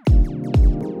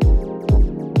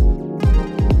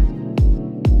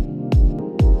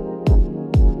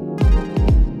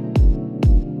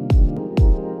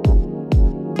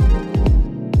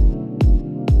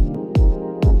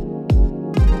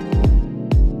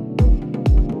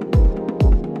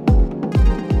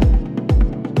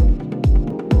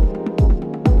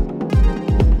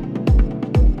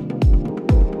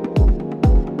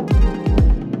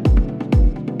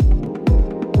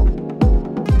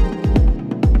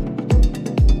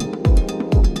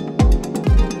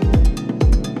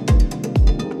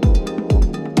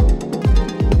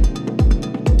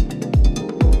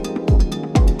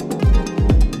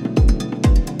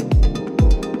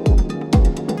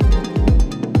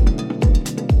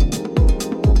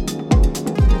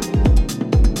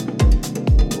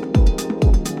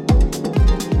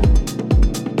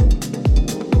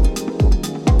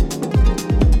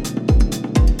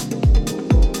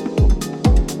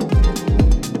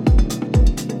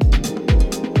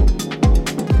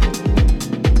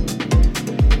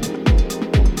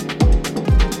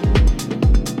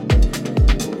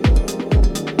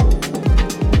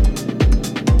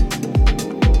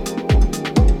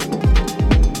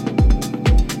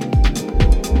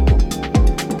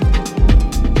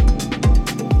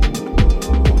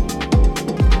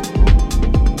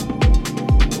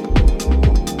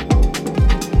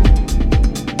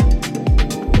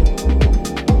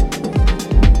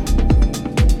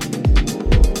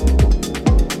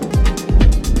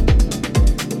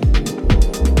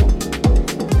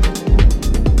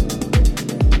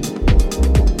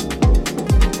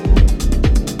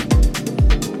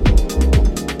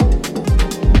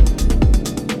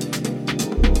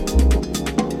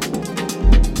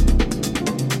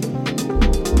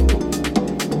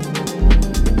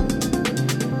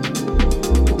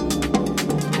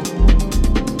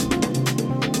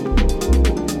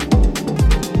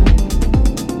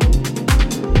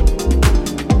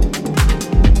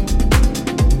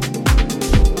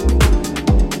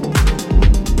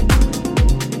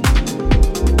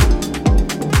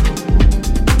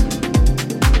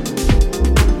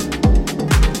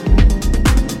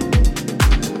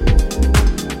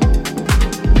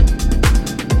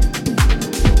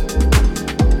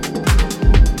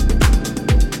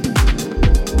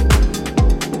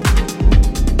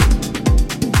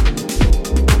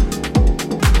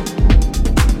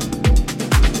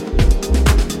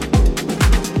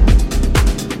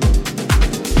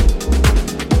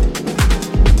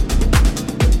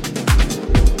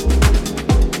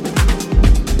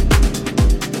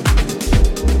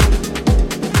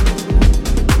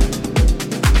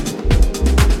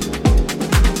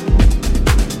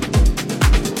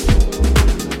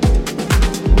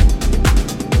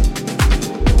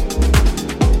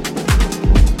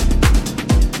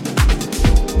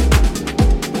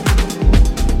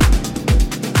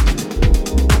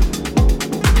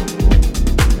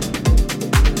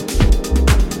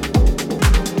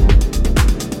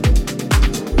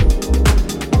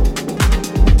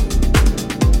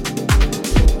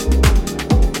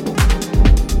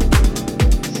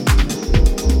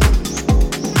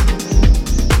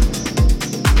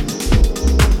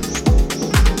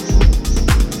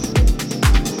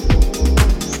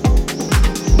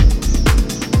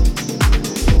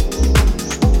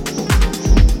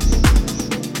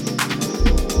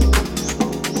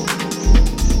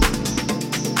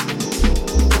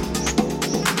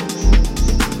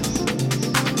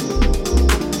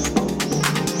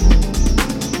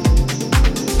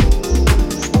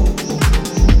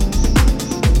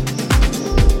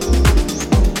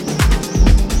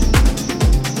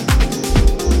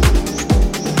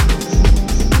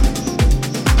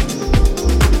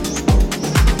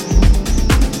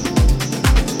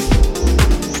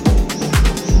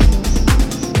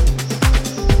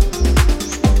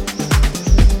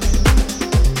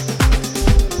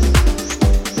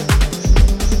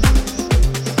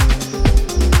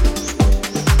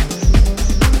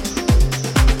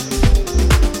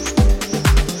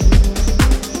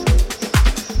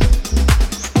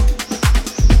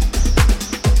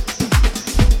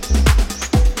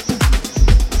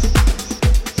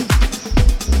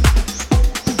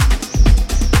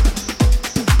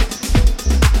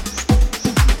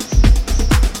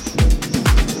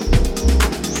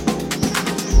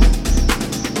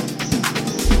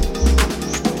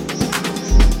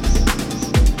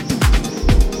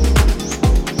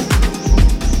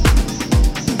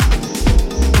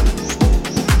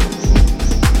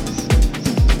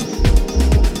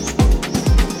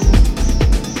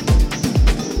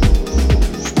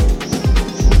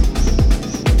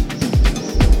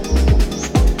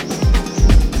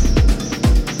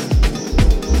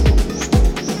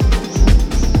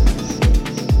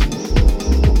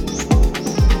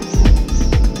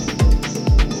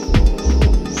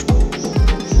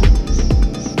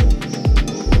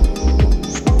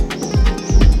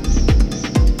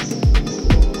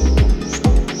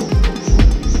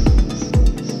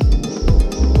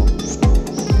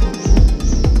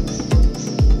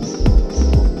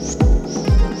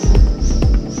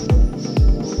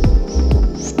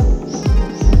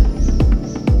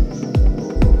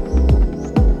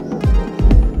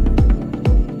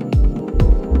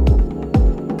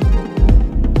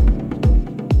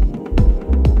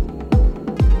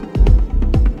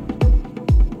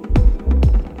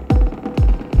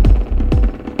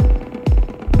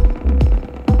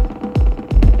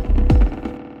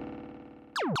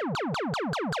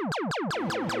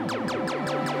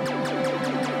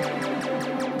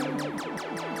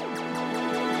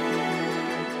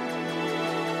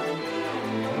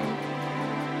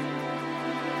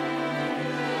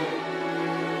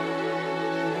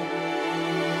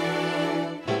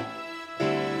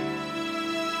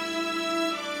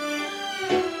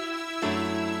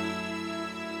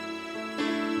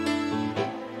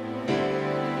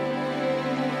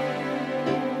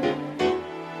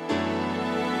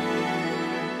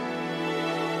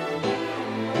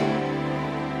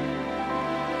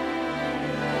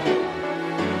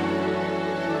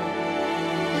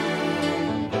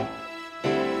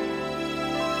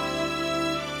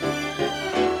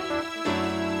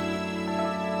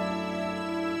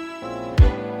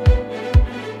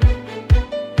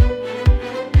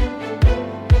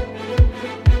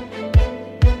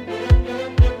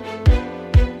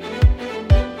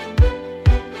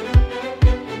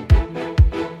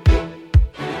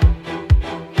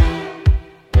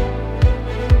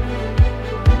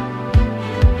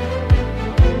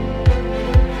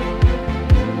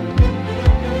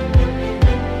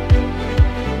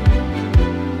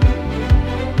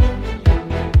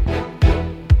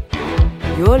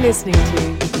 listening to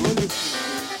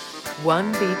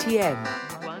 1 BTN.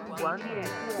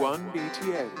 1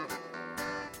 BTN.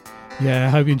 Yeah, I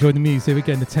hope you enjoyed the music. We're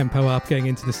getting the tempo up, getting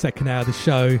into the second hour of the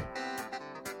show.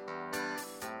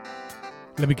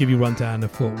 Let me give you a rundown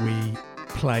of what we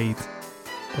played,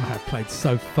 or have played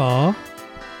so far.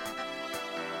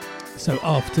 So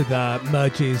after the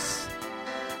Merges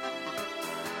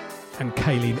and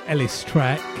Kaylin Ellis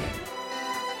track,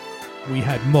 we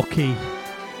had M.O.P.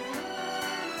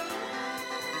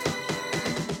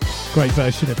 Great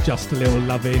version of Just a Little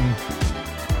Lovin',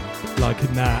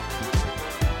 liking that.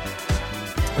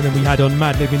 And then we had on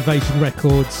Mad Lib Invasion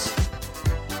Records,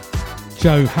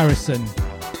 Joe Harrison,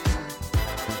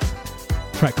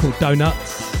 track called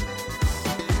Donuts.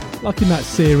 Liking that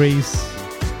series.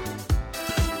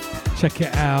 Check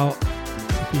it out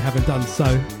if you haven't done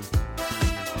so.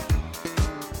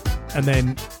 And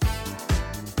then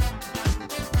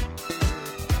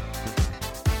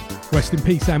rest in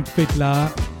peace, Amp Fiddler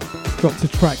dropped a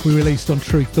track we released on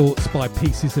Tru Thoughts by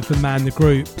Pieces of the Man, the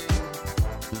group,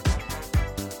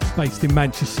 based in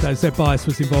Manchester. Zed Bias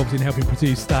was involved in helping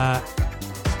produce that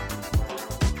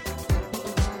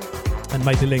and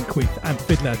made the link with Amp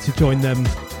Fiddler to join them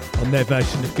on their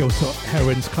version of Gilsot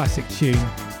Heron's classic tune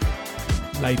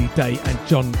Lady Day and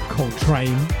John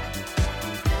Coltrane.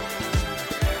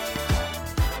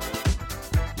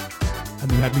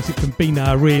 And we had music from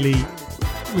BINA, really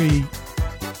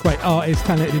great artist,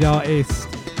 talented artist.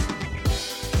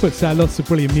 Puts out lots of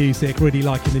brilliant music, really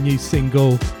liking the new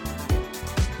single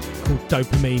called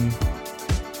Dopamine.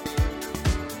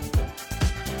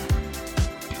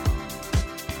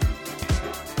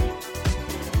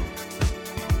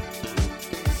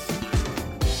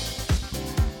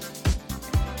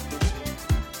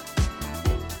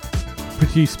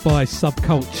 Produced by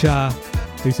Subculture,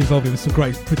 who's involved in some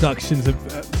great productions of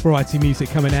variety music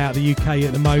coming out of the UK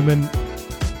at the moment.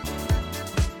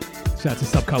 Shout out to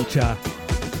Subculture.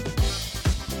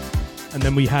 And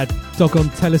then we had Dog on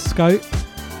Telescope,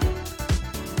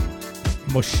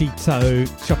 Moshito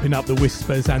chopping up the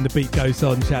whispers and the beat goes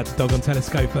on. Shout out to Dog on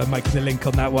Telescope for making the link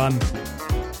on that one.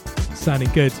 Sounding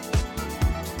good.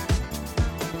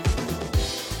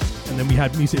 And then we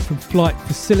had music from Flight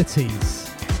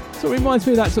Facilities. So it reminds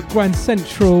me of that sort of Grand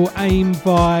Central AIM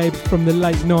vibe from the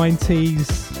late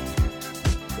 90s,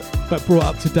 but brought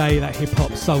up today, that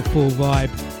hip-hop soulful vibe.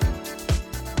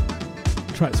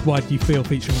 Tracks Why Do You Feel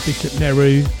featuring Bishop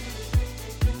Nehru.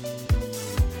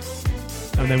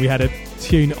 And then we had a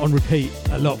tune on repeat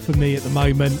a lot for me at the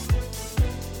moment.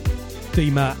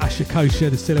 Deema, Asher Kosher,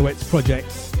 the Silhouettes project.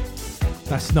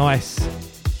 That's nice.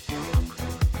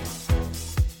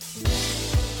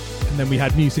 And then we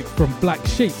had music from Black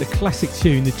Sheep, the classic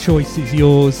tune, The Choice Is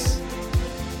Yours.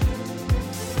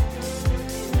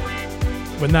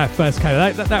 When that first came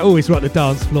out, that always rocked the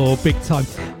dance floor big time.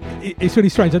 It's really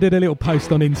strange. I did a little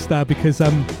post on Insta because I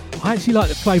actually like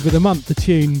the Flavour of the Month, the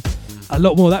tune, a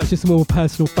lot more. That was just a more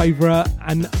personal favourite.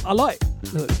 And I like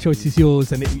The Choice Is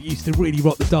Yours, and it used to really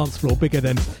rock the dance floor bigger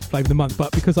than Flavour of the Month.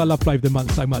 But because I love Flavour of the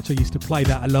Month so much, I used to play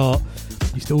that a lot.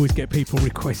 Used to always get people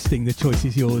requesting The Choice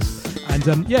Is Yours.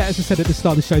 And yeah, as I said at the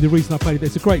start of the show, the reason I played it,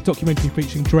 there's a great documentary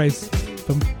featuring Drez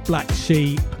from Black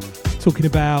Sheep, talking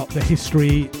about the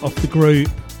history of the group.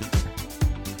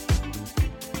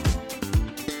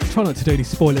 Try not to do any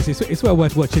spoilers. It's well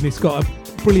worth watching. It's got a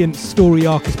brilliant story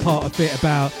arc as part of it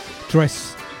about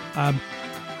Drez,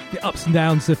 the ups and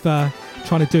downs of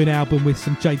trying to do an album with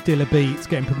some J Dilla beats,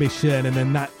 getting permission, and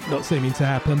then that not seeming to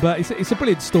happen. But it's a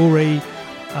brilliant story.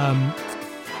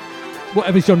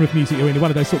 Whatever genre of music you're in,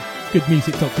 one of those sort of good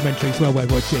music documentaries, well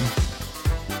worth watching.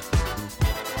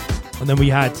 And then we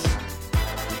had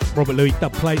Robert Louis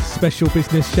dubplate, Special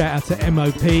Business, shout out to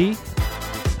M.O.P,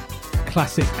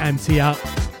 classic Anti-Up.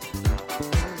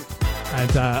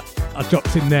 And I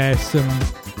dropped in there some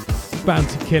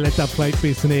Bounty Killer dubplate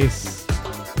business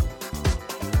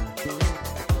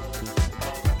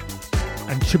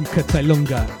and Chumka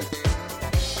Telunga,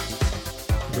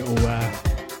 little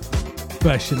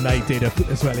version they did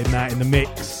as well in the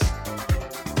mix.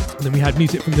 And then we had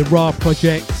music from the Ra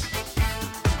project.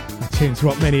 The tunes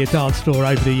rocked many a dance floor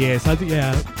over the years.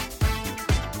 Yeah,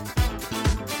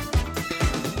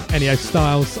 Ennio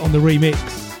Styles on the remix,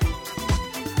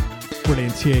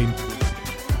 brilliant tune.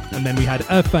 And then we had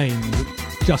Irfane,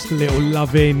 Just a Little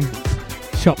Lovin',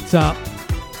 chopped up,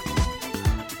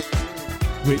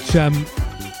 which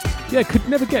could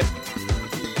never get,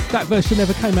 that version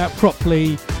never came out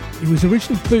properly. It was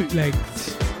originally bootlegged,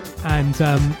 and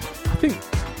I think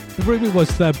the rumour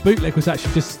was the bootleg was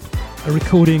actually just a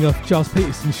recording of Giles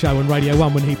Peterson's show on Radio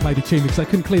 1 when he played the tune, because they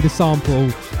couldn't clear the sample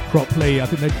properly. I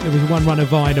think there was one run of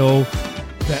vinyl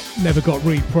that never got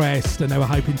repressed, and they were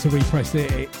hoping to repress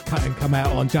it cut and come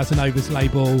out on Jazz & Nova's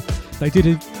label. They did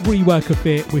a rework of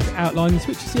it with outlines,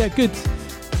 which is good.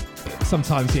 But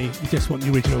sometimes you just want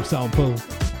the original sample,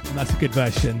 and that's a good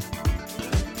version.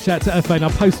 Shout out to Irfane. I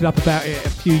posted up about it a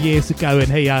few years ago,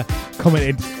 and he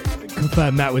commented,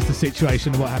 confirmed that was the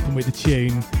situation and what happened with the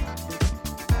tune.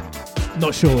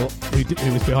 Not sure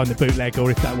who was behind the bootleg,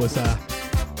 or if that was a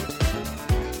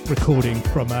recording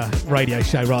from a radio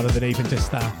show rather than even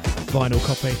just a vinyl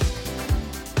copy.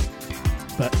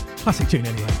 But classic tune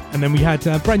anyway. And then we had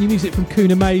brand new music from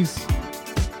Kuna Maze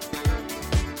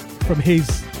from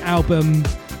his album,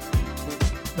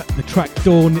 the track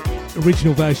Dawn,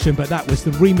 original version, but that was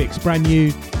the remix, brand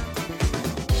new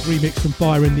remix from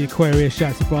Byron the Aquarius.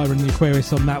 Shout out to Byron the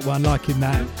Aquarius on that one, liking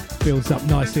that, builds up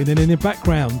nicely. And then in the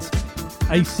background,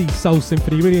 AC Soul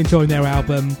Symphony, really enjoying their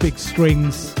album, Big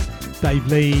Strings, Dave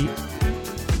Lee,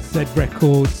 Z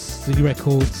Records, and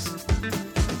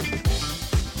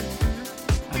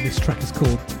this track is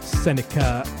called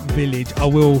Seneca Village. I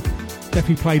will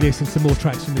definitely play this and some more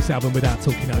tracks from this album without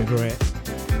talking over it.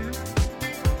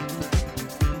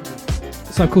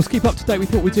 So of course keep up to date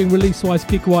with what we're doing release-wise,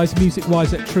 gig-wise,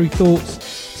 music-wise at Tru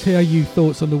Thoughts, TRU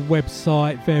Thoughts on the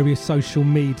website, various social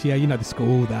media, you know the score,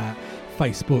 all that,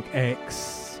 Facebook,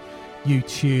 X,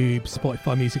 YouTube,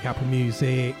 Spotify Music, Apple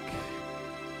Music,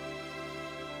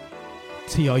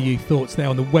 TRU Thoughts there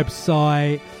on the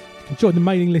website. You can join the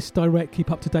mailing list direct,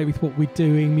 keep up to date with what we're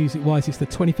doing music-wise. It's the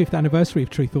 25th anniversary of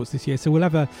Tru Thoughts this year, so we'll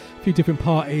have a few different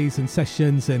parties and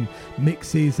sessions and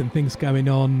mixes and things going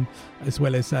on, as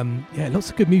well as lots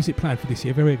of good music planned for this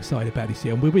year. Very excited about this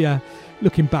year, and we'll be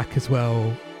looking back as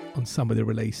well on some of the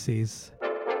releases,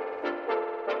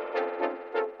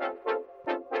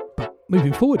 but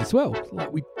moving forward as well, like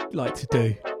we like to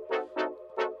do.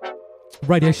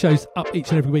 Radio shows up each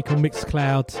and every week on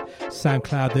Mixcloud,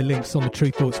 SoundCloud. The links on the Tru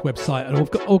Thoughts website, and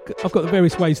I've got the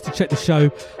various ways to check the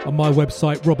show on my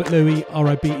website, Robert Louis,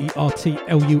 RobertLuis,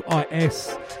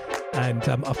 and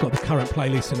I've got the current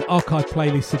playlist and archive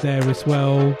playlists are there as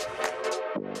well.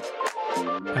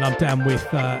 And I'm down with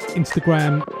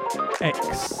Instagram,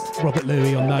 X, Robert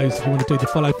Louis on those if you want to do the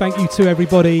follow. Thank you to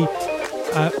everybody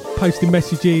posting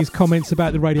messages, comments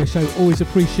about the radio show, always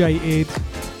appreciated.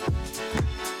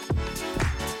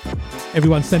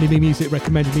 Everyone sending me music,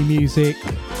 recommending me music.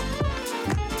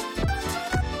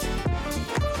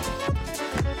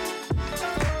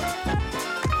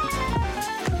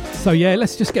 So yeah,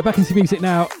 let's just get back into music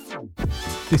now.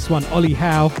 This one, Ollie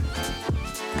Howe,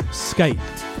 Skate,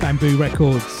 Bamboo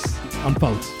Records,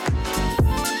 Unfolds.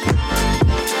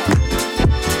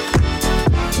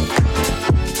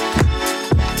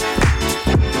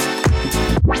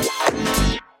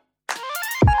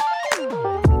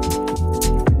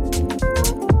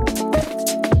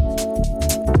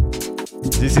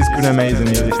 This is Kuna Maze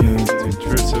and you're listening to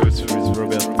Tru Thoughts with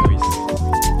Robert Louis.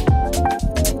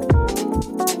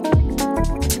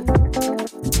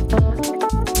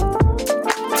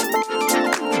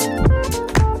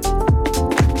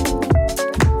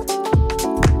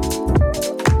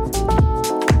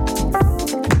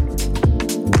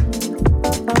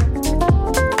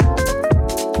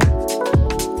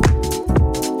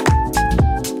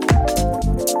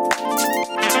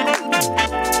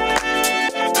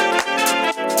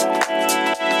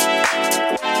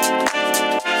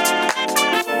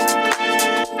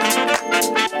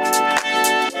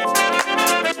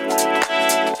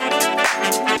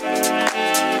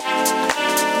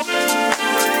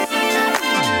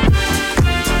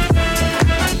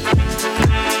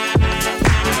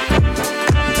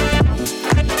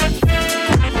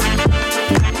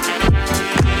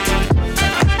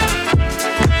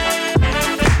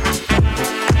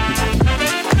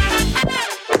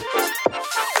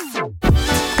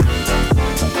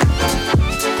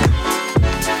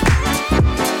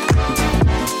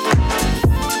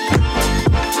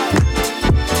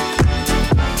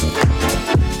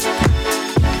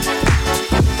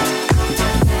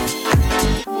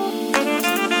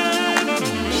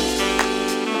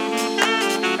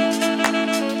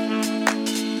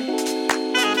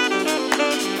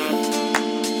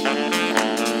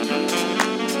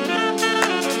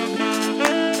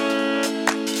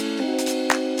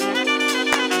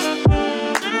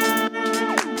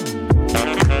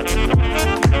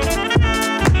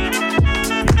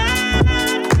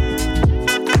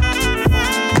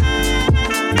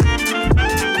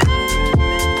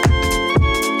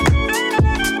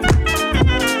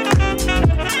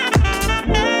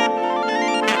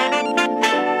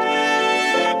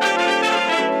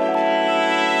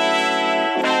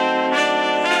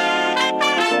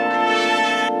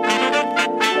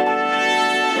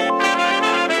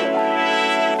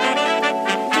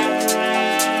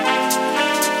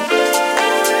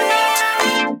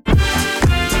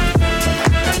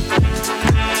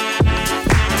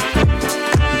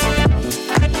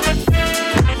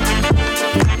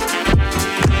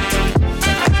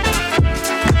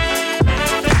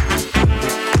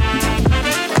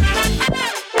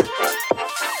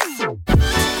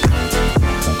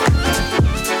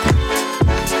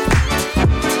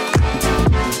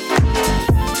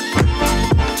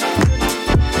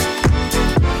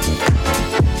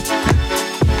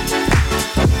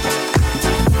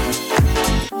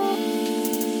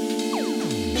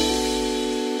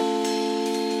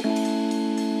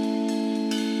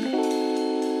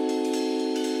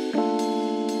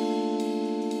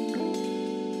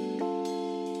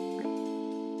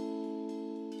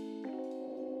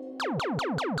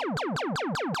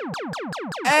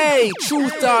 Hey, Tru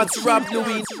Thoughts, Rob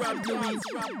Louis.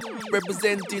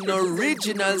 Representing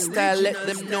original style, let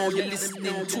them know you're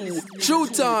listening to Tru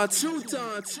Thoughts.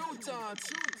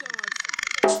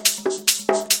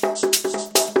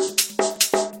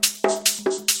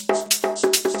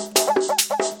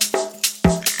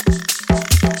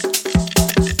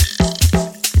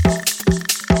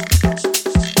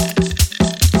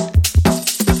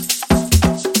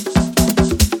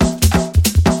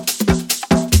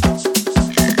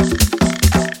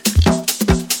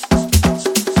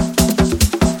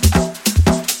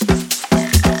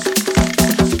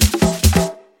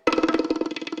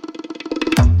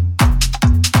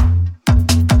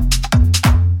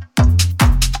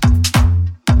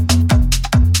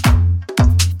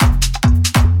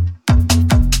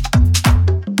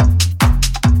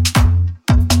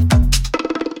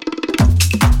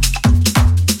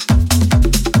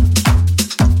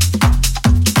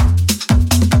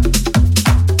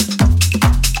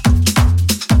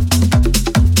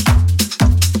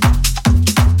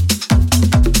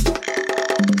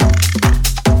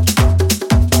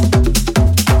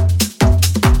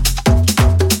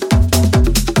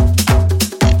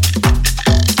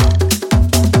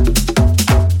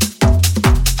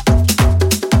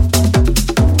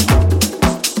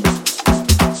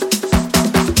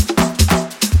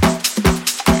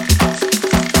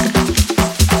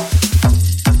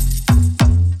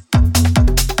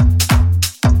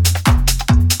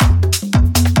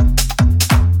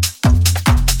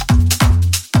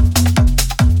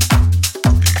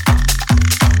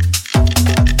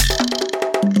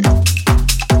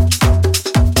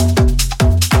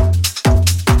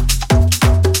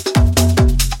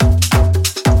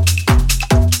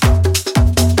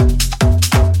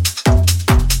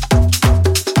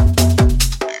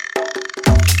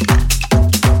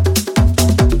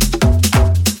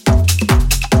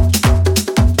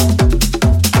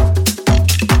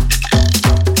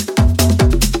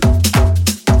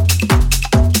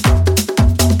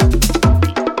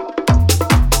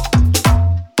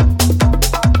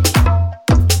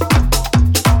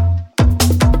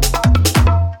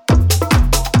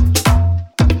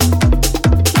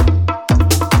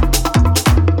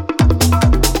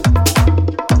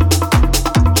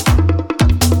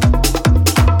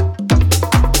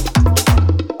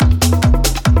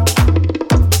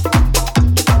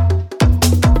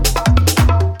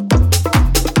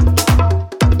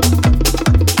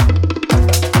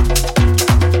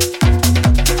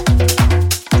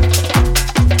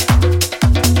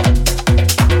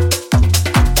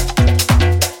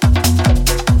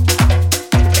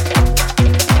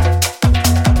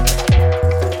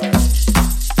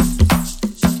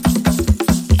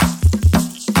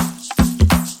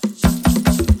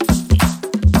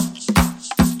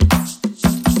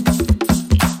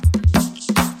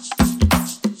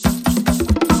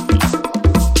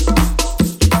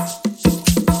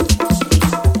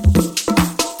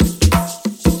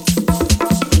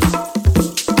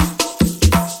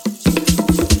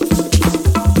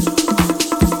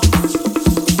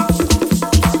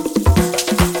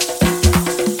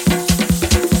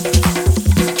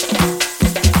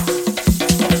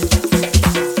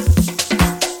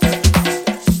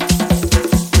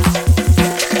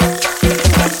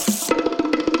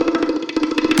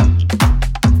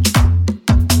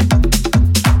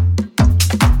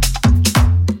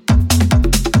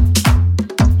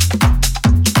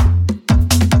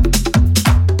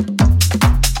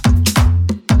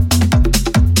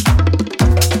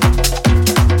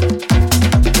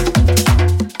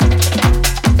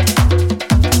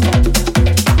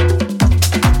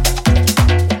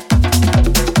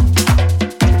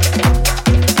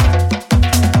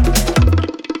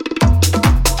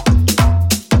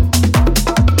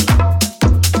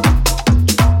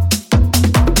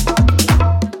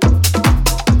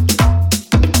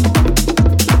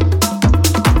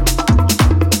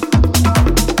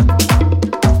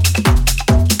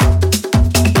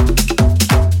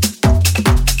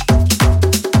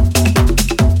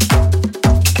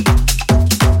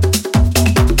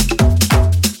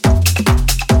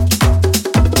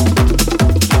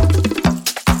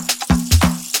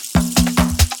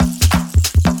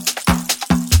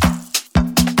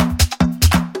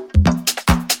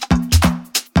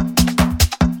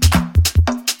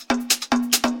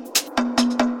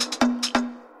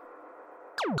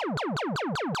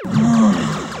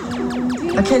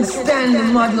 I can't stand the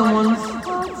Muslim ones.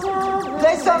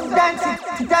 Play some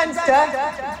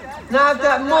Dancefloor. Now I've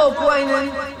got more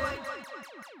whining.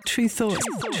 Tru Thoughts.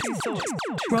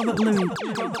 Robert Louis.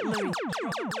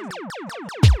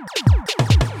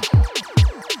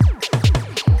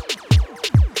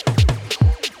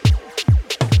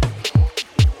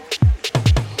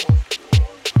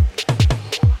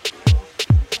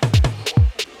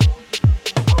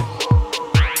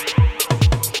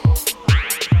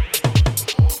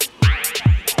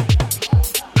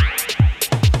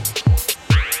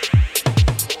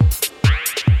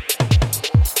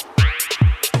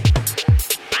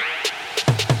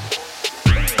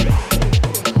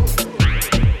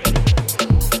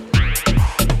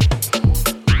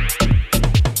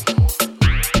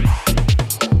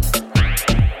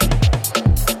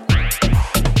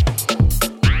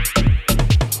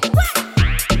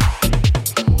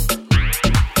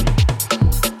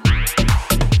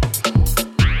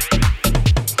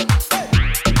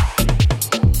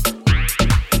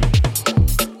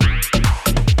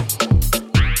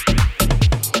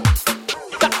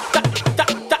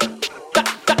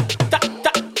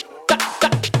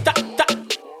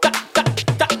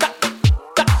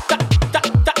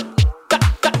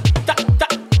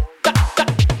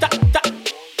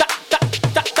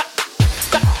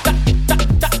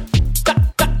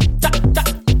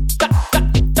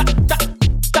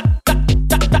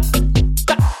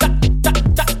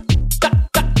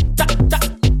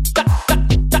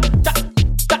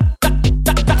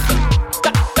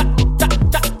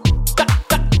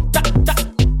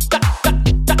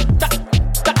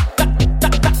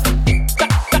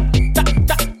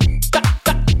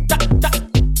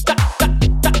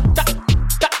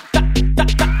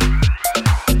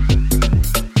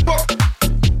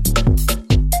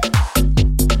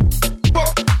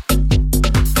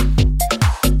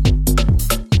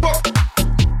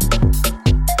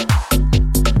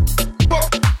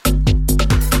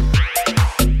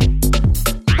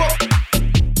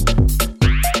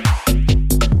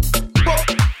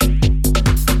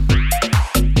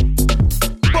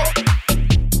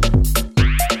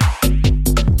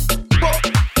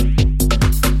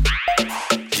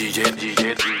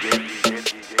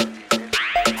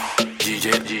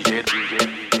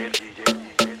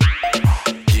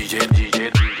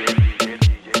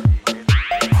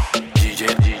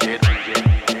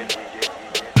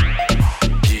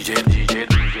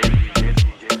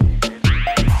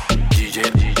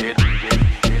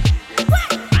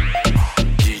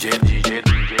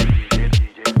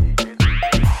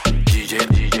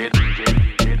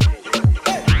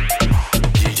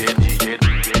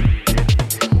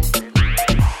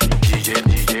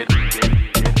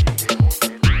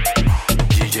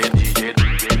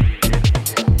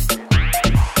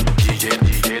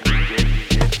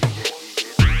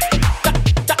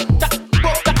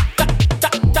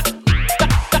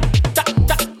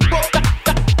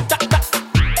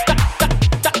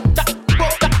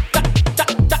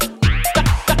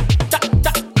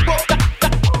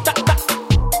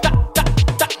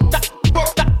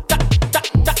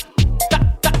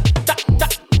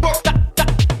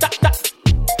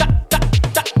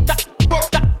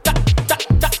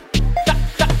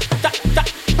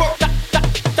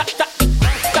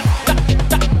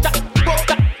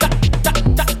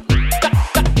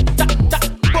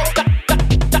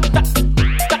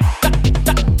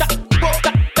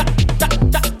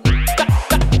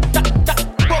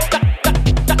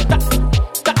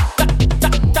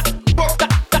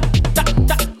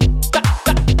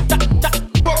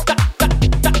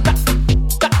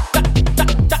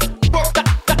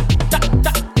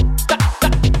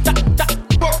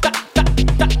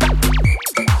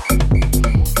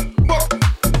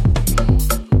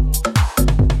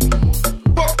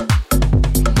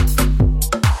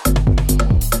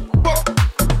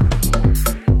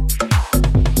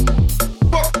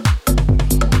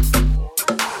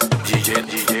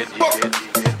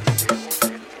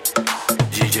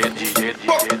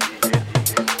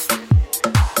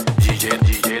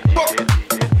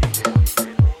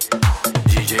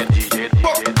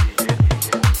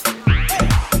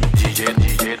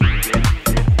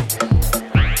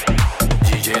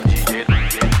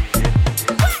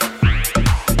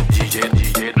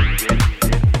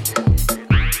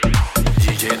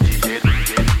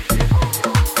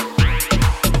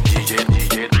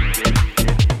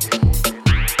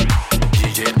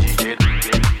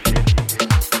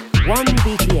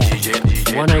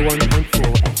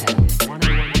 101.4 FM.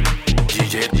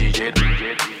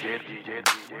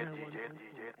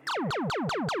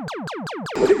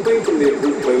 But it came from the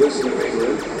approved playlist in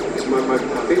England. It's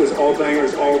I think it was all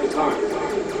bangers all the time.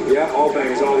 Yeah, all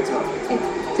bangers all the time.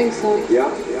 I think so. Yeah.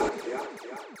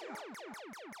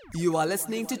 You are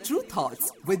listening to Tru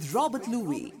Thoughts with Robert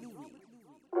Louis.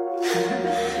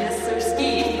 Yes, sir,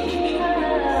 Ski.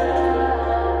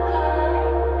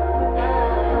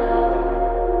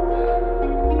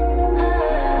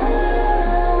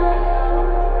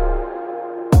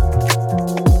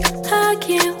 I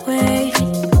can't wait,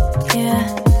 yeah.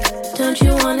 Don't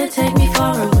you wanna take me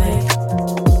far away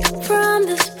from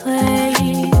this place?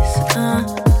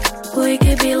 We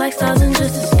could be like stars and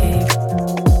just escape.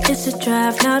 It's a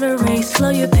drive, not a race. Slow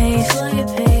your pace.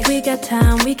 We got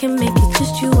time, we can make it.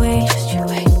 Just you wait.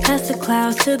 Past the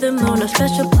clouds to the moon, a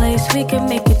special place. We can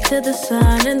make it to the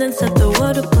sun and then set the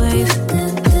world ablaze.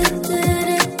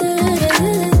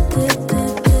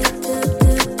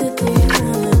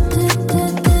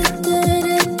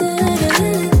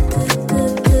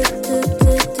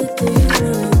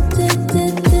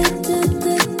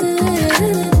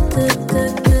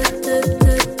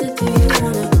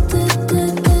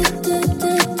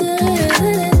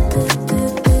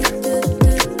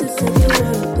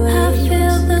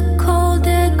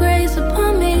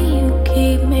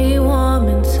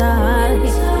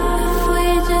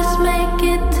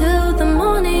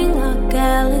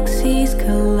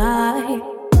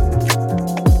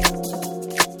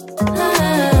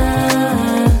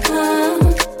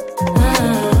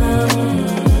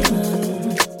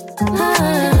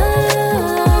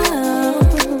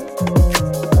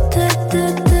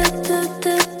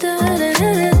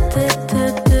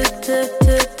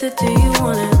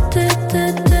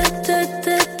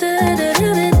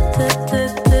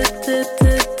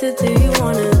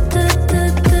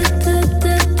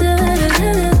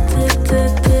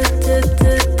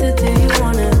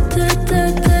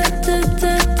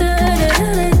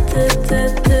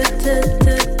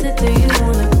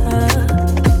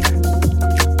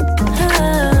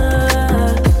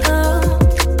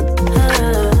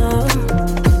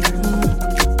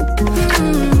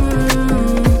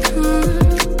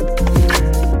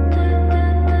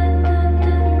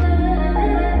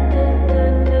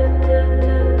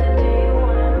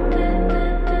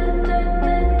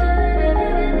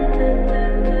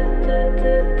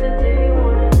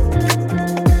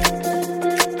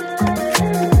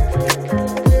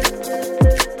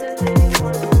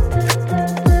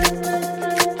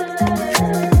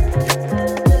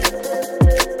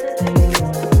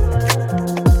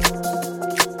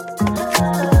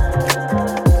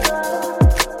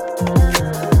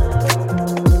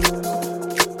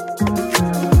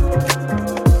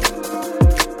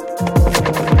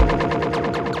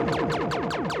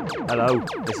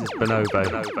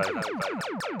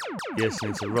 You're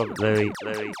listening to Robert Louis.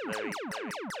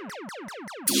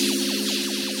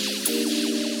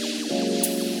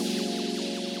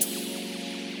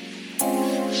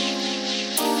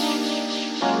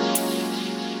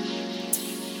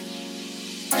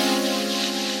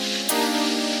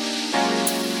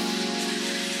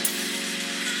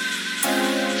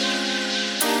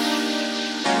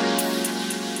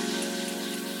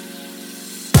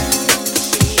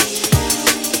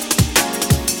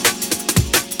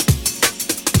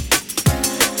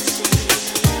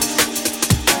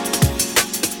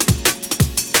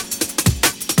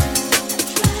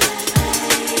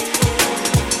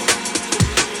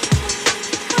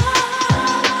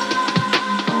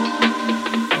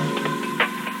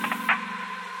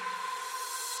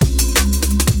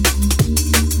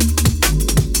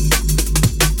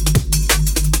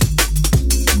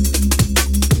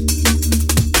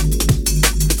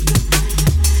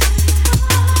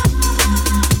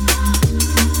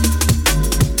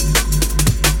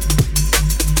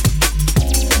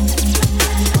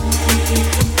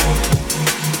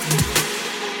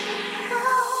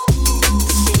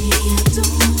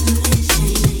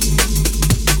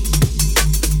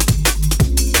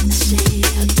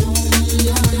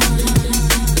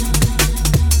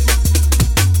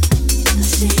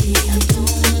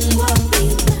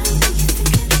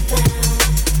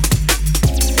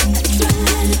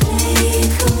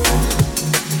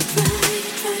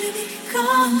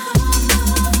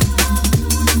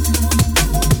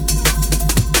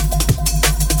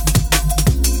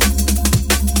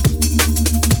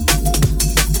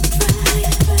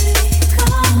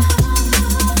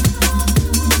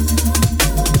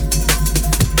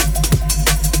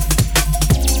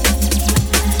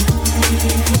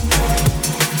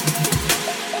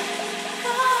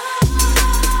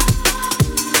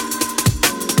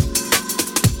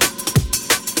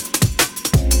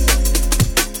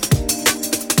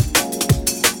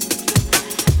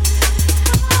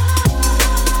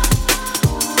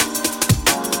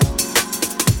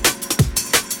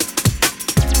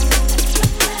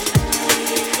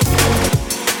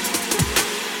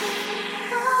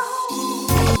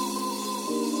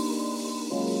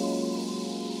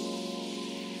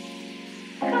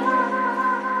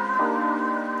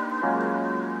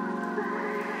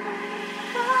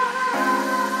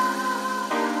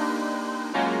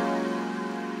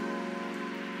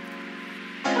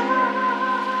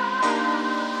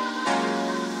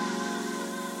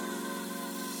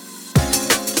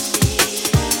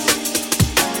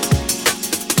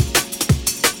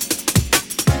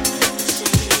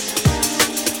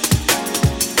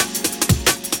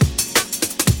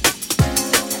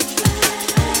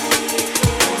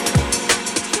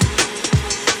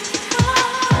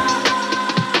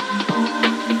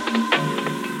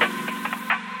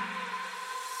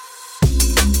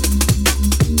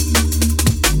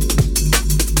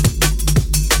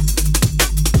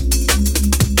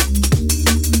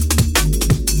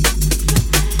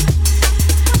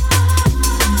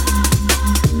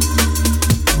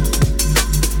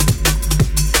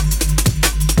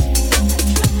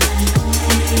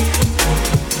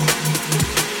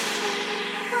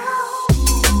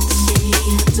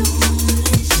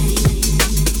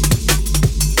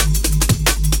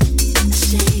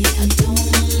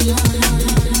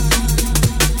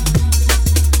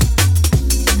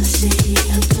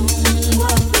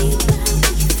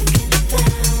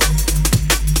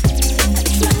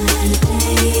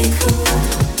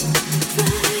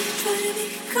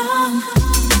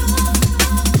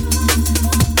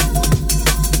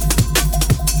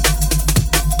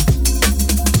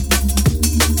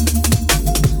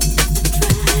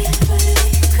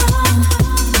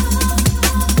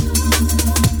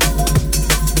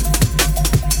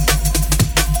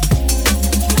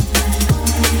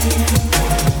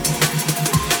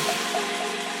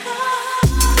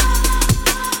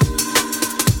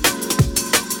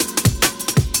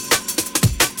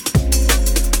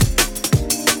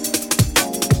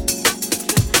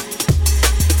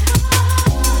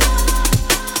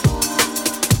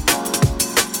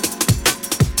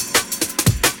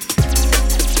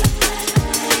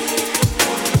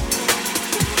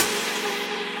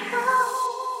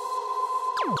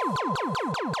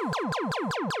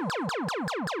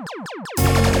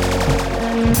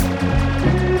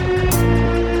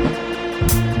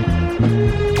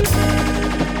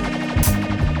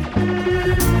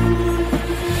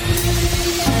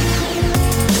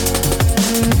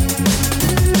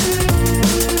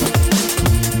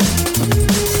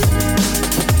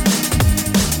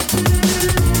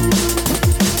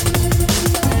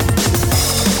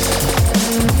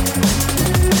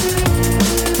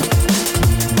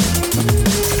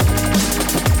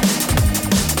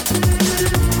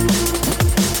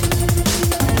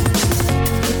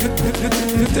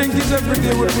 think it's every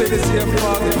day we play the same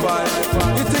party vibe?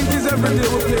 You think it's every day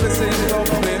we play the same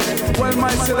dubplate? Well,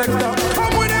 my selector,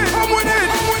 come with it, come with it,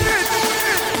 come with it.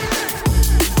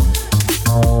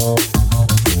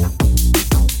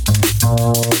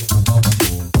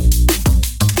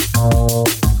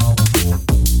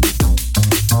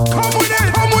 Come with it,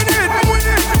 come with it, come with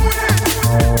it, come with it.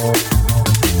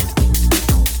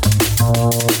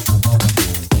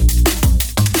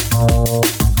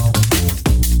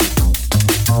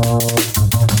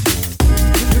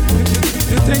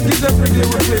 You think it's every day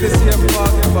we play the same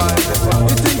party vibe?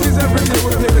 You think it's every day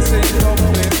we play the same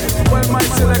dubplate? Well, my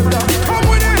selector, come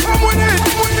with it, come with it,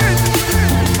 come with it.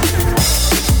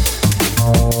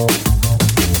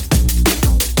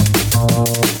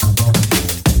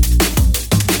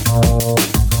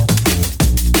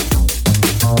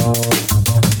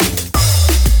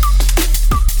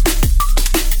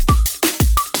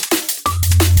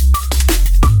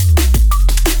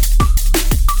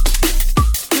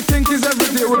 You think it's every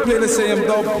day we play the same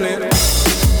dubplate?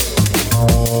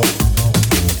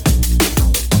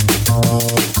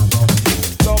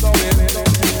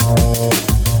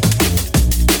 Play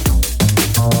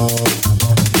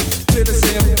the same.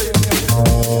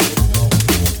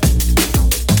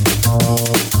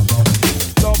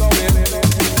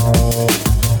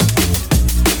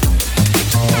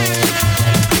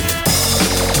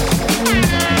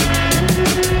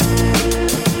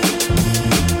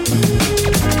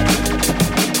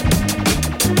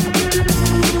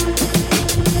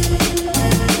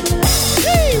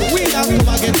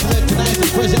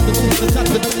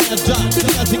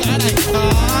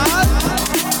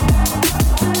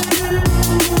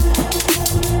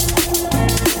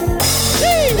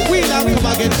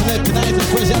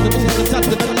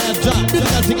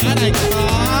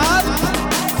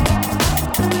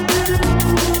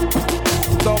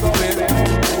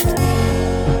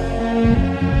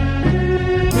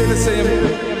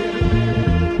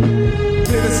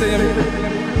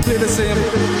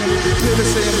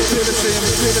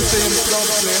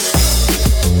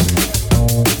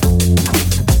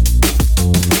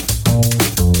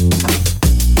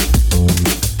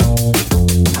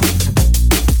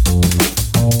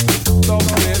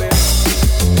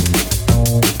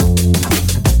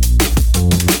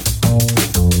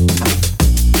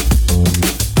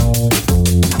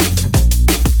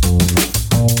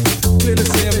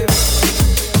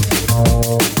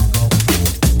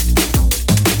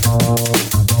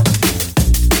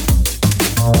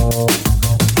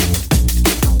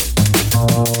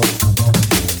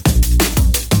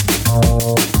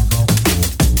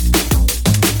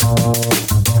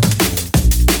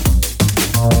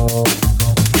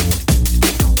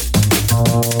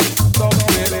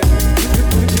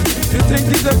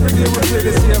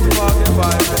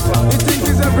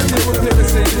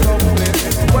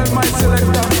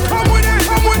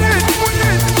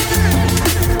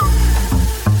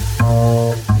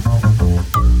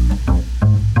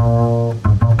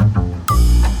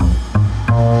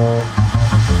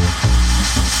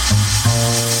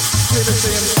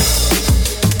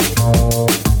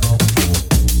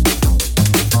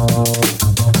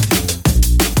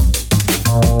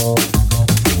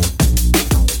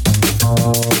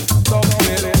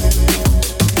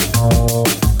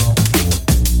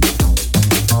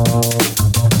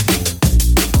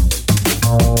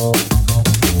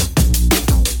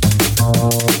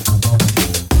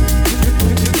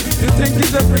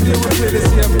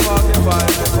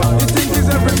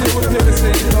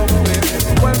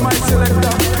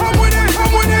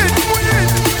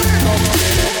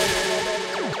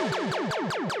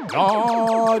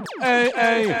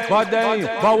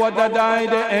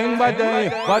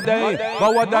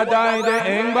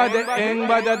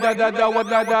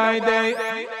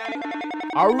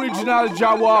 Original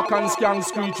Jawak and Skank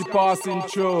Screechy passing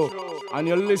through, and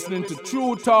you're listening to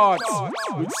Tru Thoughts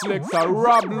with selector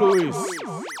Rob Lewis.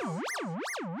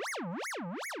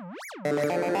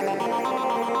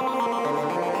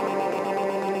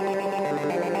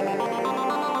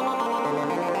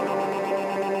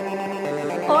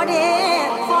โอเด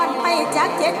ฟอนไปจาก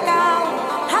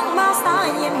7-9ทั้งมาสาย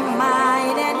ยิ้มหมาย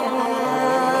เด้อ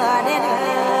เด้อ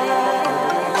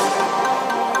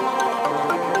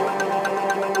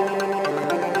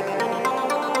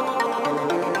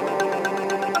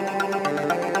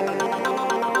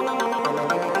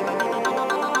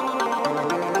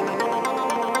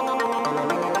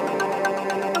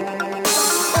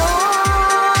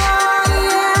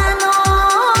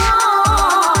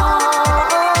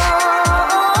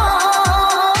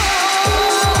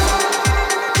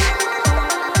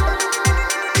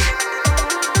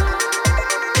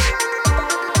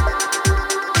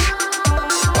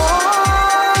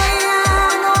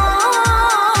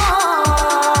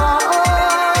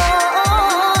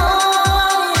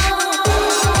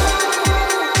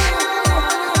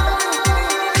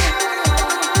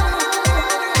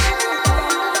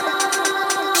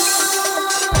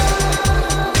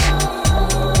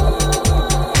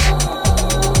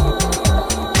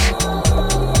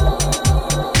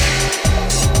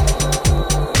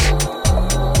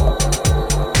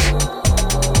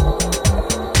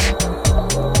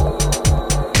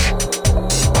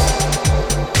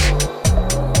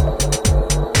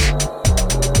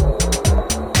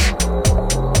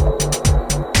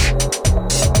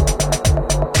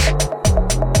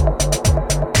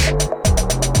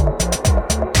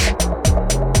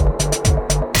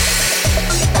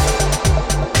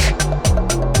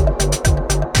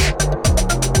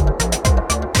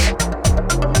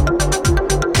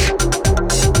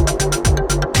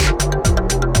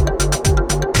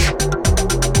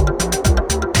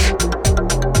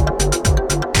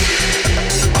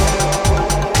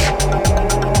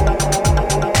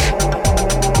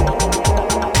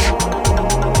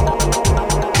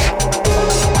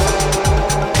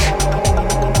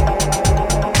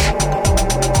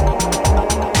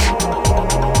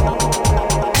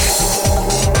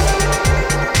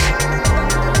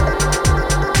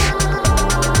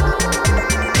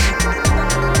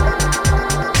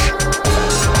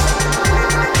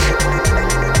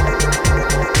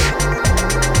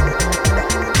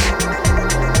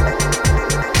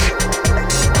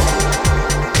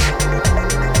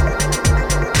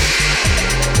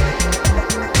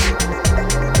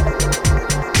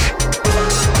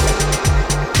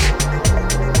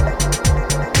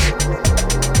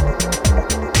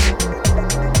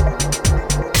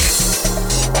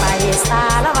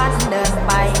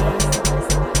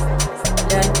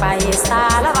highest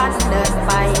all of wondered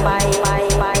by.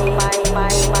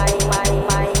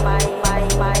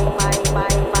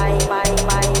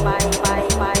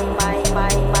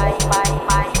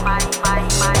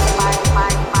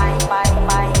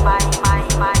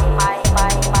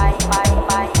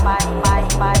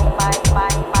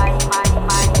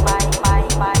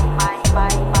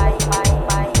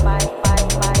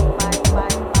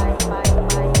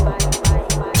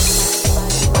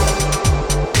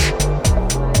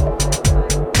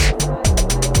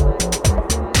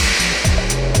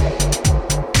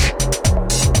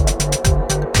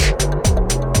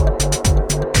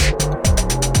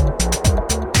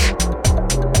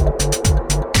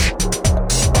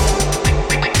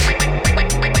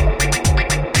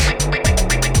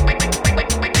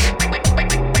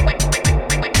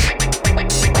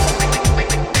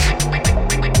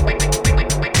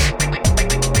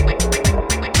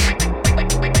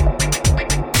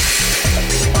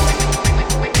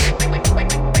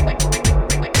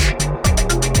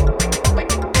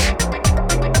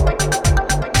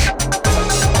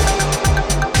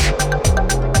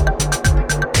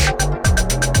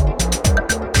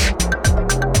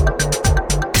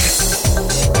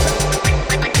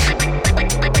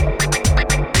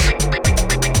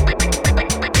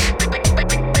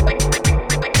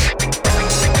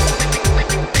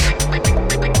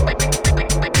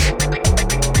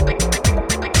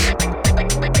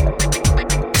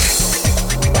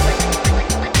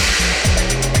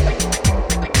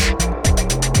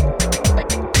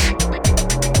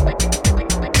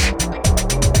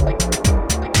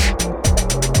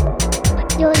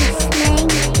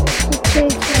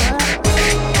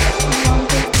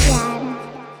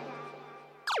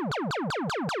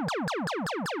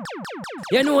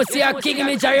 You know, see a king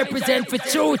image I represent for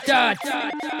Tru Thoughts.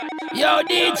 Yo,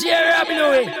 DJ Rob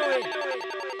Louis.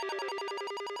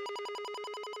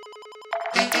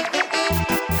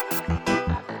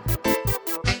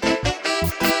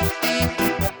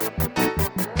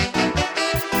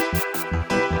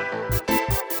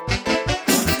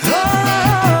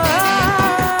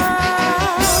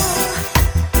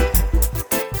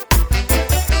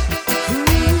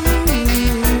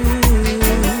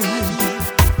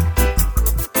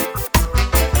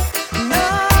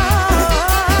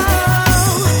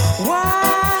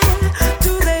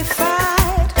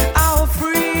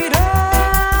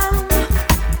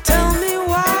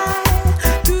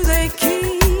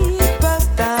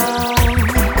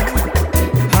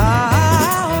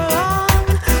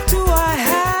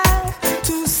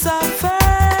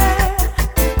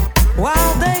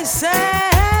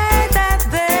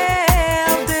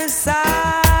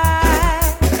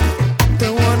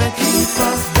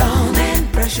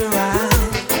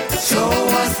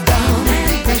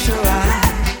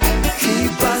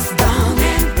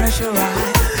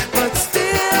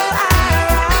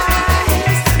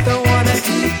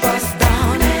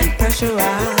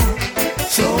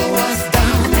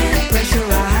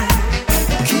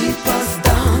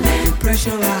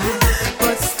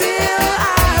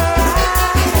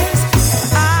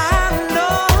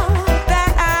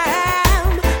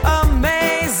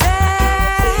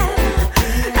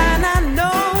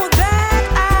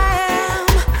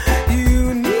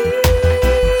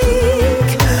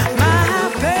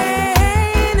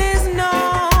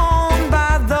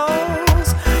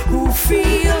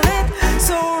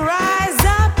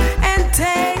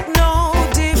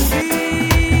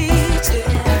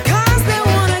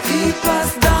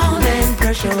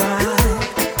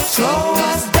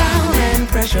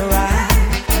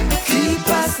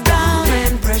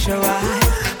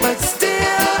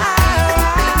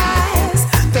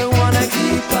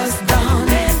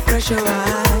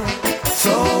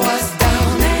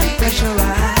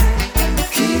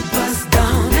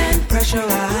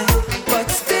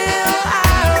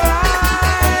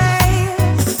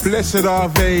 Blessed are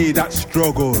they that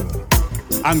struggle,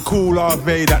 and cool are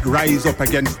they that rise up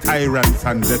against tyrants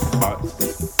and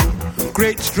despots.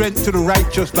 Great strength to the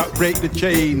righteous that break the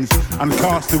chains and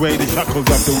cast away the shackles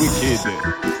of the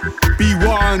wicked. Be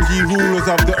warned, ye rulers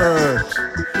of the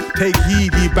earth. Take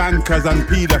heed, ye bankers and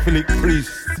pedophilic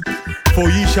priests, for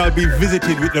ye shall be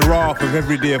visited with the wrath of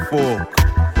everyday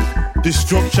folk.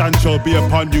 Destruction shall be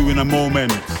upon you in a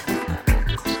moment.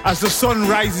 As the sun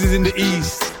rises in the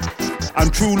east,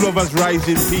 and true lovers rise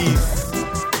in peace,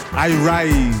 I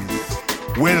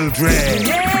rise, well dressed,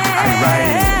 I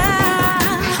rise.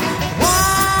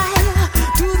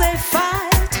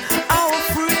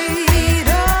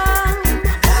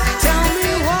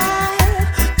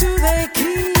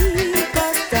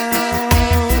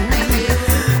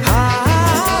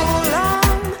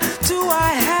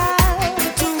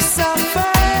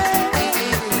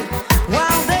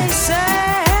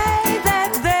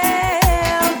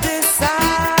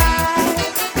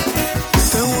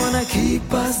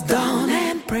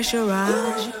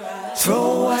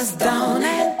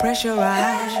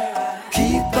 pressurized.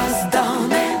 Keep us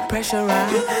down and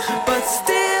pressurized, but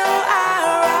still I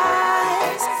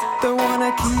rise. They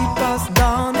wanna keep us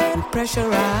down and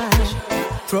pressurized.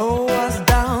 Throw us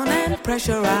down and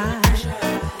pressurize.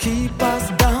 Keep us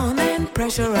down and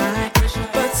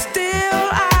pressurize, but still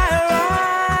I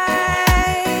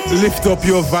rise. Lift up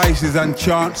your voices and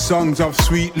chant songs of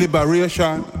sweet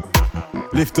liberation.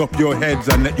 Lift up your heads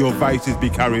and let your voices be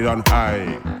carried on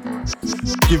high.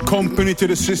 Give company to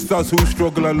the sisters who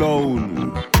struggle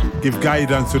alone. Give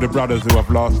guidance to the brothers who have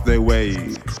lost their way.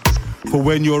 For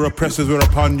when your oppressors were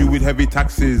upon you with heavy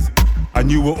taxes,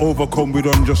 and you were overcome with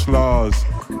unjust laws,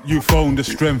 you found the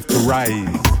strength to rise.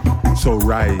 So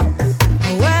rise.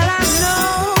 Well, I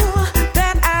know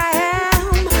that I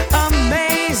am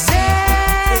amazing,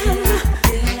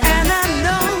 and I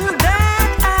know that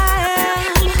I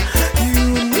am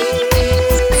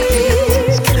unique.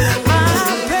 My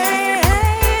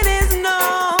pain is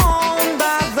known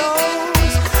by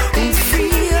those who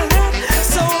feel it.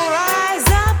 So rise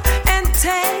up and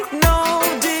take no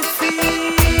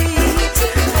defeat.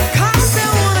 'Cause they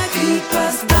wanna keep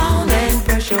us down and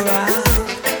pressurize.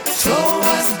 Throw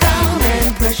us down and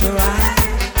pressurize.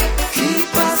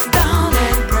 Keep us down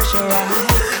and pressurize,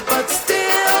 but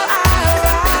still I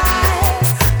rise.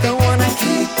 They wanna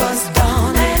keep us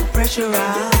down and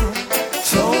pressurize.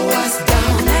 Throw us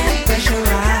down and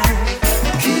pressurize.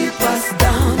 Keep us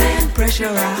down and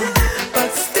pressurize,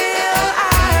 but still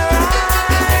I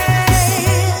rise.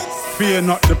 Fear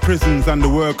not the prisons and the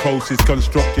workhouses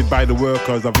constructed by the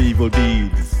workers of evil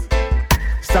deeds.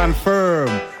 Stand firm,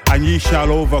 and ye shall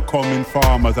overcome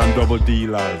informers and double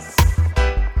dealers.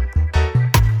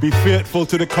 Be faithful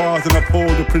to the cause and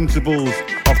uphold the principles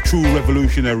of true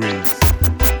revolutionaries.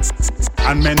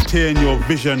 And maintain your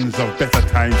visions of better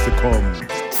times to come.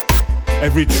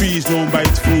 Every tree is known by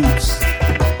its fruits.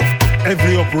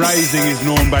 Every uprising is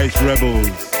known by its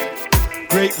rebels.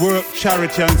 Great work,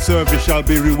 charity and service shall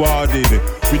be rewarded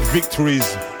with victories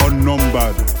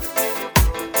unnumbered.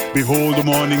 Behold the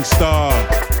morning star.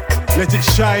 Let it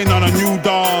shine on a new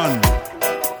dawn.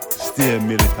 Stay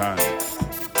militant.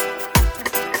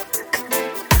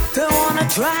 They wanna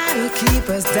try to keep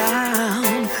us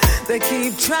down. They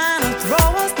keep trying to throw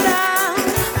us down.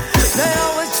 They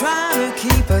always try to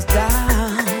keep us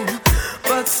down,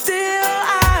 but still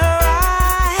I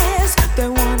rise. They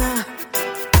wanna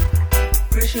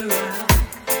pressurize.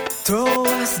 Throw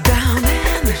us down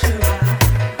and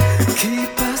pressurize.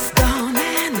 Keep us down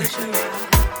and pressurize.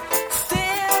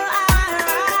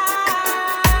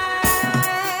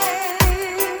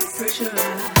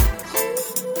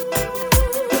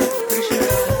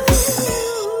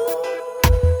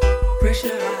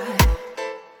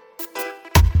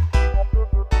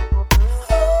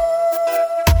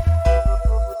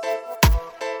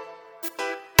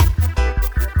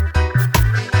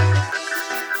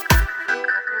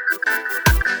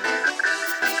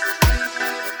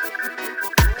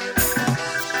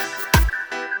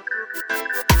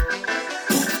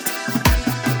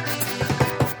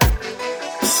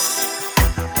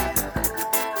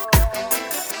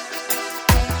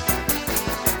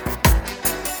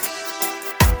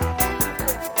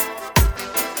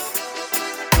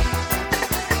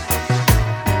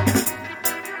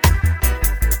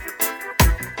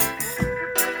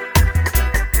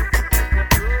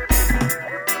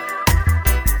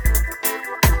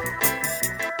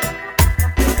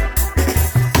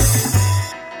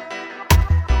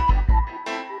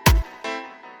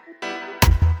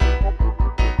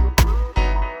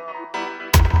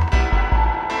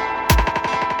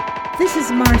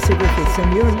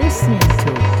 And you're listening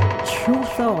to Tru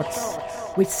Thoughts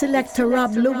with Selector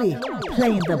Rob Louie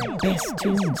playing the best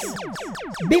tunes.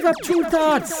 Big up Tru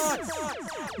Thoughts.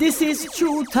 This is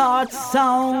Tru Thoughts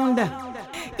sound.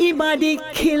 Ibadi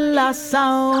killer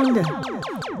sound.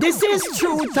 This is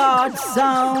Tru Thoughts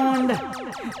sound.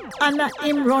 And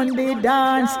him run the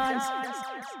dance.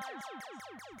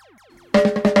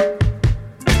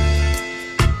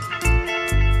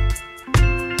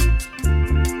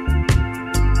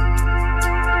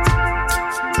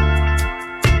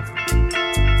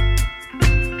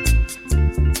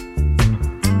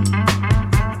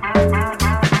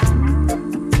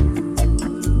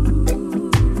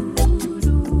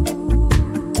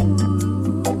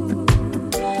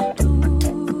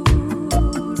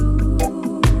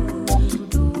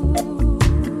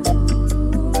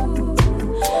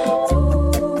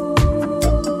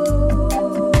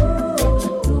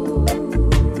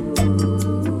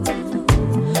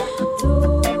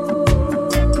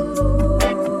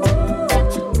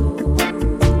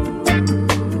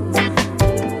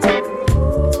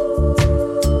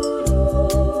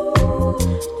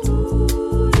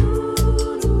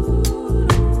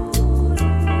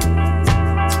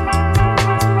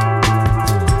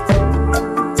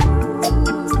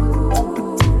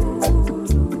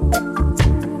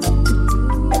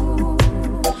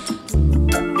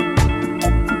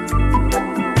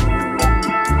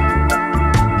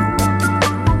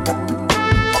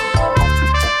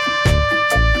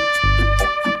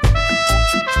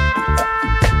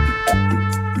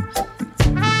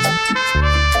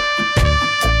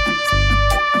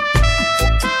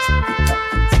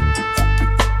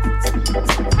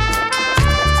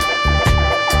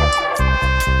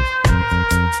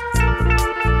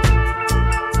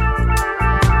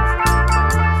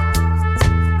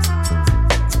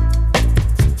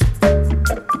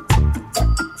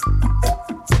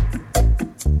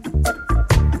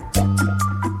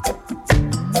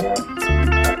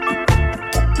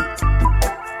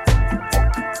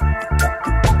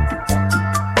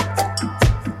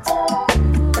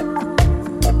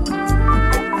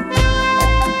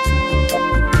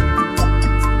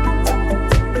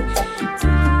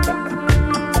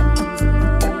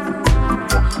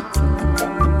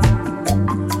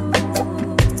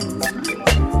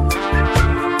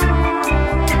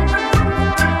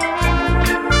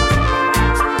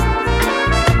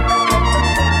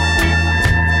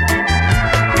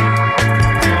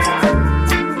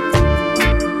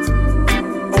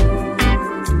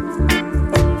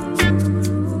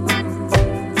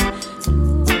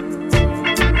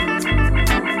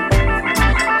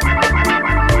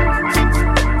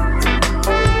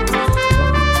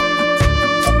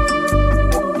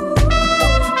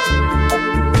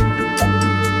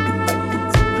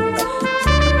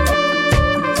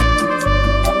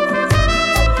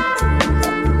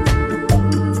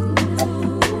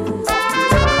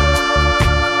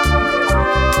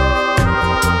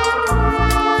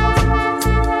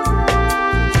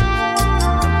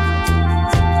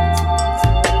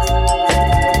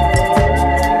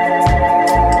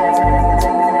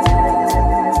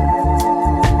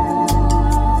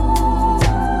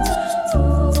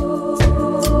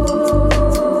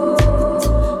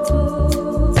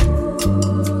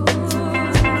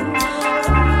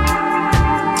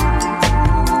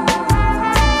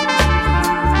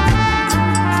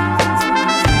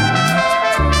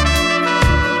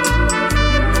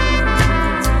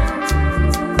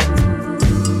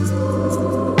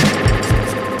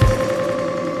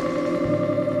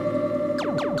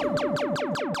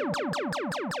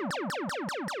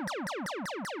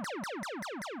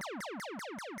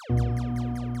 In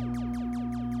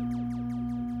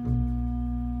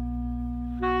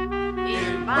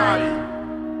body,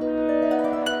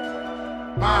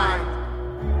 mind,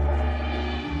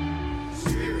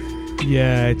 spirit.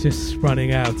 Yeah, just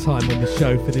running out of time on the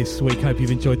show for this week. Hope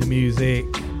you've enjoyed the music.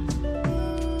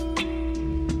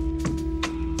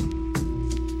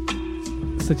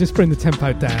 So just bring the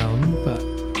tempo down, but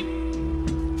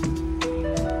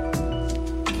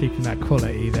keeping that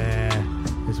quality there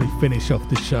as we finish off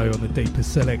the show on the deeper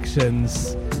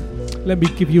selections. Let me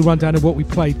give you a rundown of what we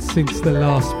played since the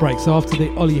last break. So after the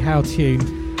Ollie Howe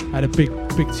tune, had a big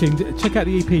tune. Check out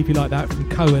the EP if you like that, from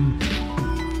Coen,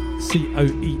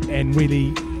 Coen.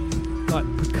 Really like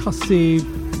percussive,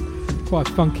 quite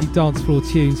funky dance floor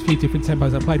tunes, a few different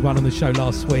tempos. I played one on the show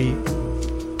last week.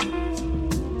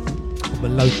 The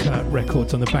Loca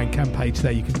Records on the Bandcamp page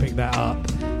there, you can pick that up.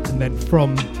 And then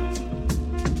from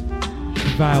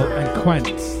Kaval and Quant,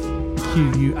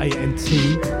 Quant,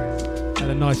 and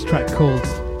a nice track called,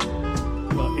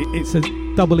 well, it's a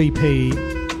double EP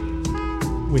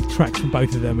with tracks from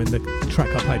both of them, and the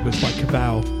track I played was by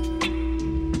Kaval.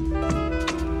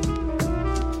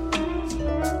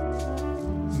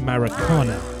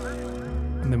 Maracana.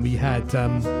 And then we had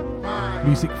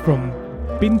music from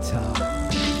Binta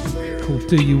called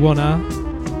Do You Wanna?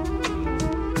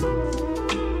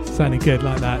 Sounding good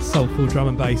like that soulful drum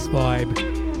and bass vibe,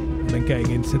 and then getting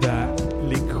into that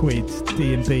liquid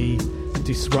D&B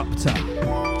Disrupta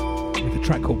with a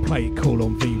track called Play It Cool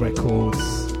on V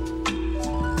Records.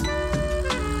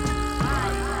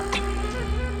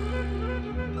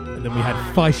 And then we had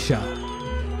Faysha,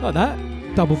 like that,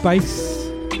 double bass,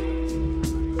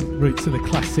 roots of the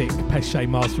classic Pesce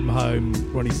Miles From Home,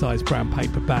 Ronnie Size Brown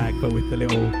Paper Bag, but with the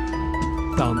little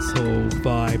dancehall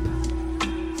vibe.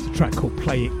 It's a track called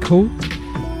Play It Cool.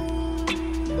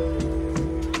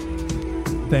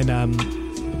 Then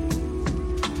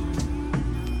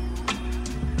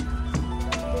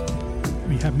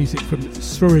we have music from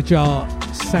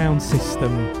Srirajah Sound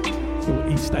System, little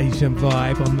East Asian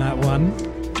vibe on that one.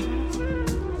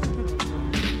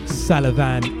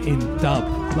 Salavan in dub,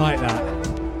 like that.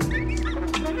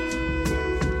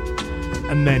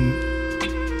 And then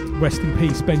rest in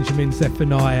peace, Benjamin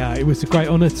Zephaniah. It was a great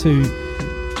honour to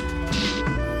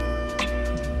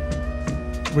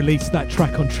release that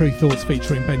track on Tru Thoughts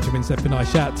featuring Benjamin Zephaniah.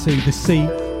 Shout out to the C,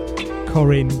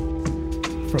 Coen,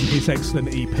 from his excellent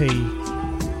EP,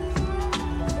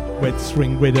 Red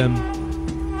String Rhythm.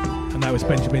 And that was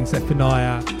Benjamin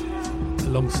Zephaniah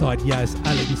alongside Yaz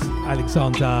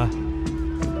Alexander.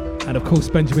 And of course,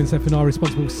 Benjamin Zephaniah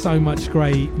responsible for so much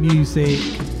great music.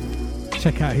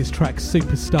 Check out his track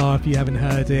Superstar if you haven't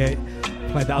heard it.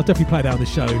 I'll definitely play that on the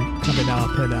show coming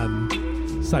up, and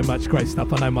so much great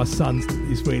stuff. I know my son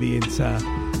is really into,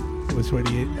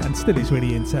 and still is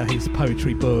really into his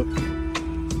poetry book.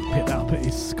 Picked that up at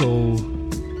his school.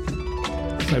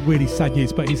 So really sad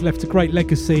news, but he's left a great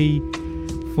legacy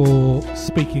for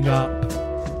speaking up,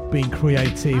 being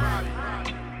creative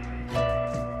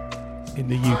in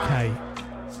the UK.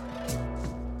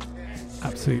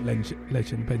 Absolute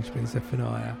legend, Benjamin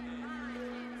Zephaniah.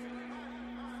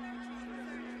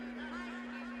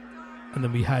 And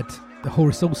then we had the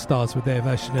Horus All-Stars with their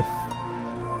version of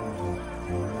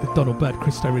the Donald Byrd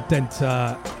Cristo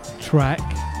Redentor track,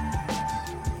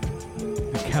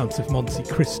 the Count of Monte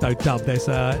Cristo dub. There's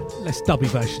a less dubby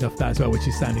version of that as well, which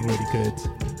is sounding really good.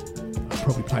 I'll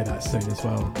probably play that soon as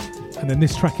well. And then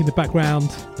this track in the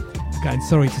background, again,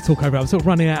 sorry to talk over, I'm sort of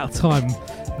running out of time.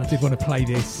 I did want to play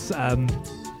this.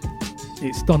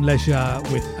 It's Don Leisure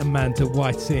with Amanda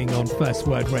Whiting on First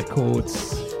Word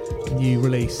Records. New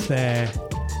release there.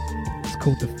 It's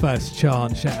called The First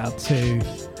Chant. Shout out to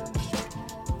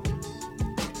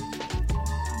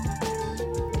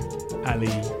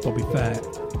Ali, Bobby Fair,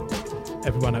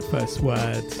 everyone at First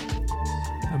Word,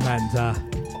 Amanda.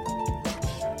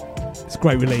 It's a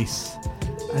great release.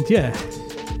 And yeah,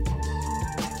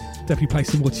 definitely play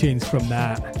some more tunes from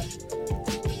that.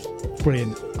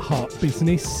 Brilliant heart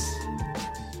business.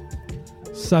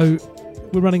 So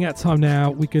we're running out of time now.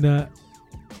 We're gonna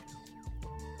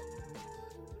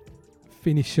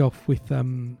finish off with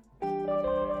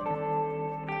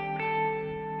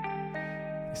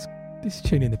this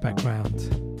tune in the background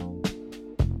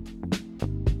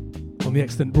on the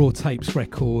excellent Raw Tapes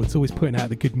Records, always putting out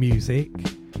the good music.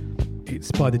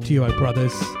 It's by the Duo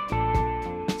Brothers.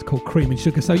 It's called Cream and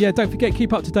Sugar. So yeah, don't forget,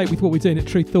 keep up to date with what we're doing at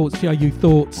Tru Thoughts, TRU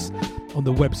Thoughts, on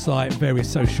the website,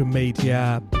 various social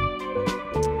media,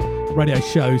 radio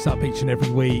shows up each and every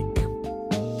week.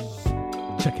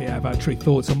 Check it out about Tru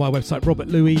Thoughts on my website, Robert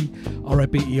Louis,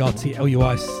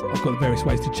 ROBERTLUIS. I've got the various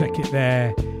ways to check it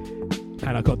there.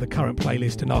 And I've got the current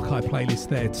playlist and archive playlist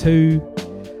there too.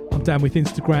 I'm down with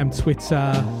Instagram,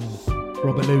 Twitter,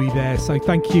 Robert Louis there. So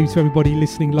thank you to everybody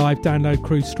listening live, download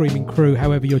crew, streaming crew,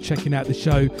 however you're checking out the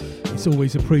show. It's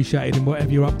always appreciated, and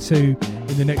whatever you're up to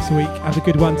in the next week, have a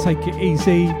good one, take it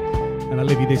easy, and I'll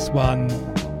leave you this one.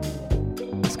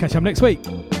 Let's catch up next week.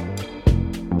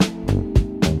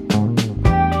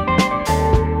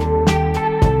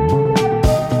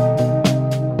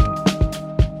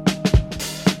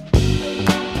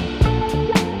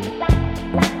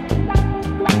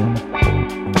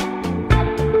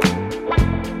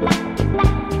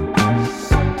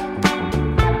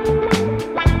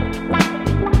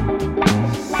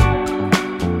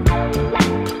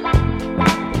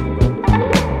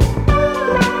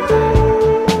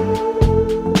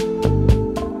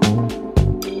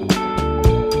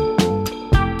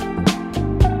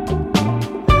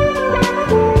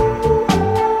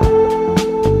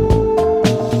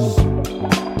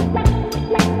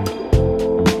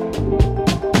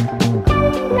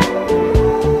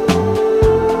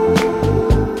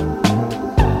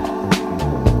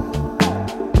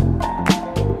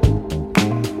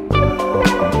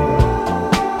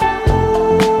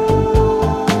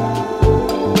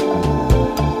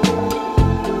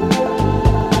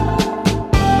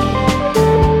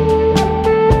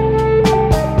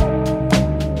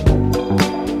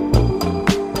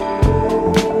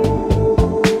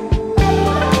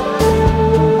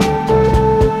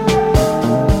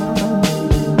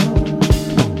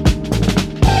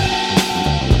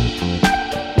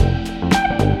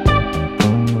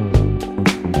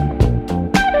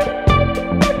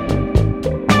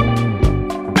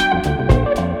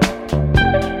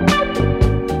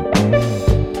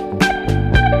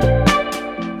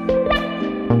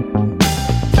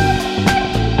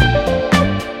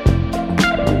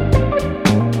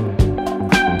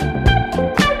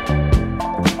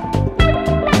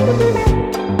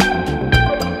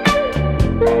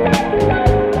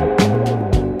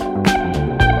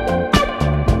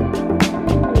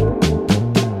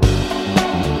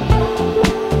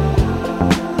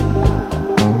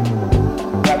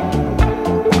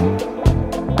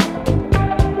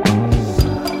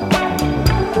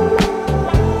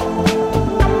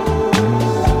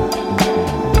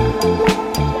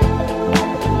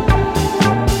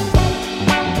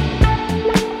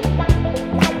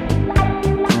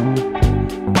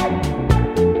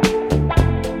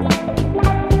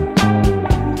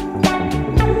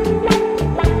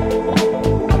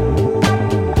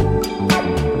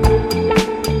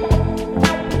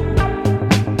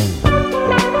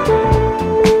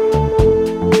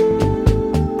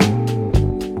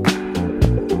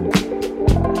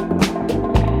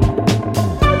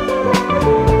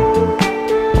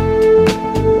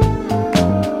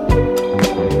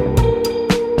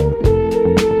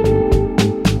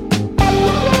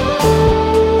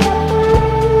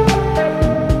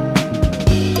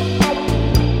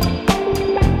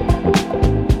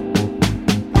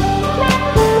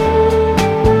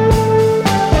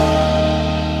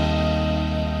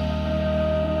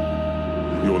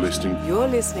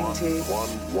 listening to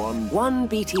 1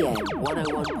 BTN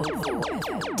 101.4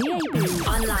 FM. DAB.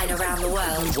 Online around the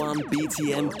world.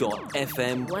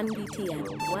 1BTN.FM. 1BTN.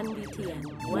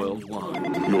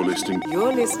 Worldwide.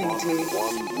 You're listening to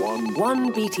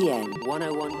 1 BTN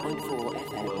 101.4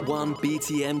 FM.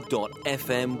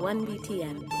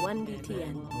 1BTN.FM.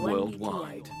 1BTN.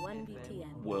 Worldwide.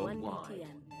 1BTN. Worldwide.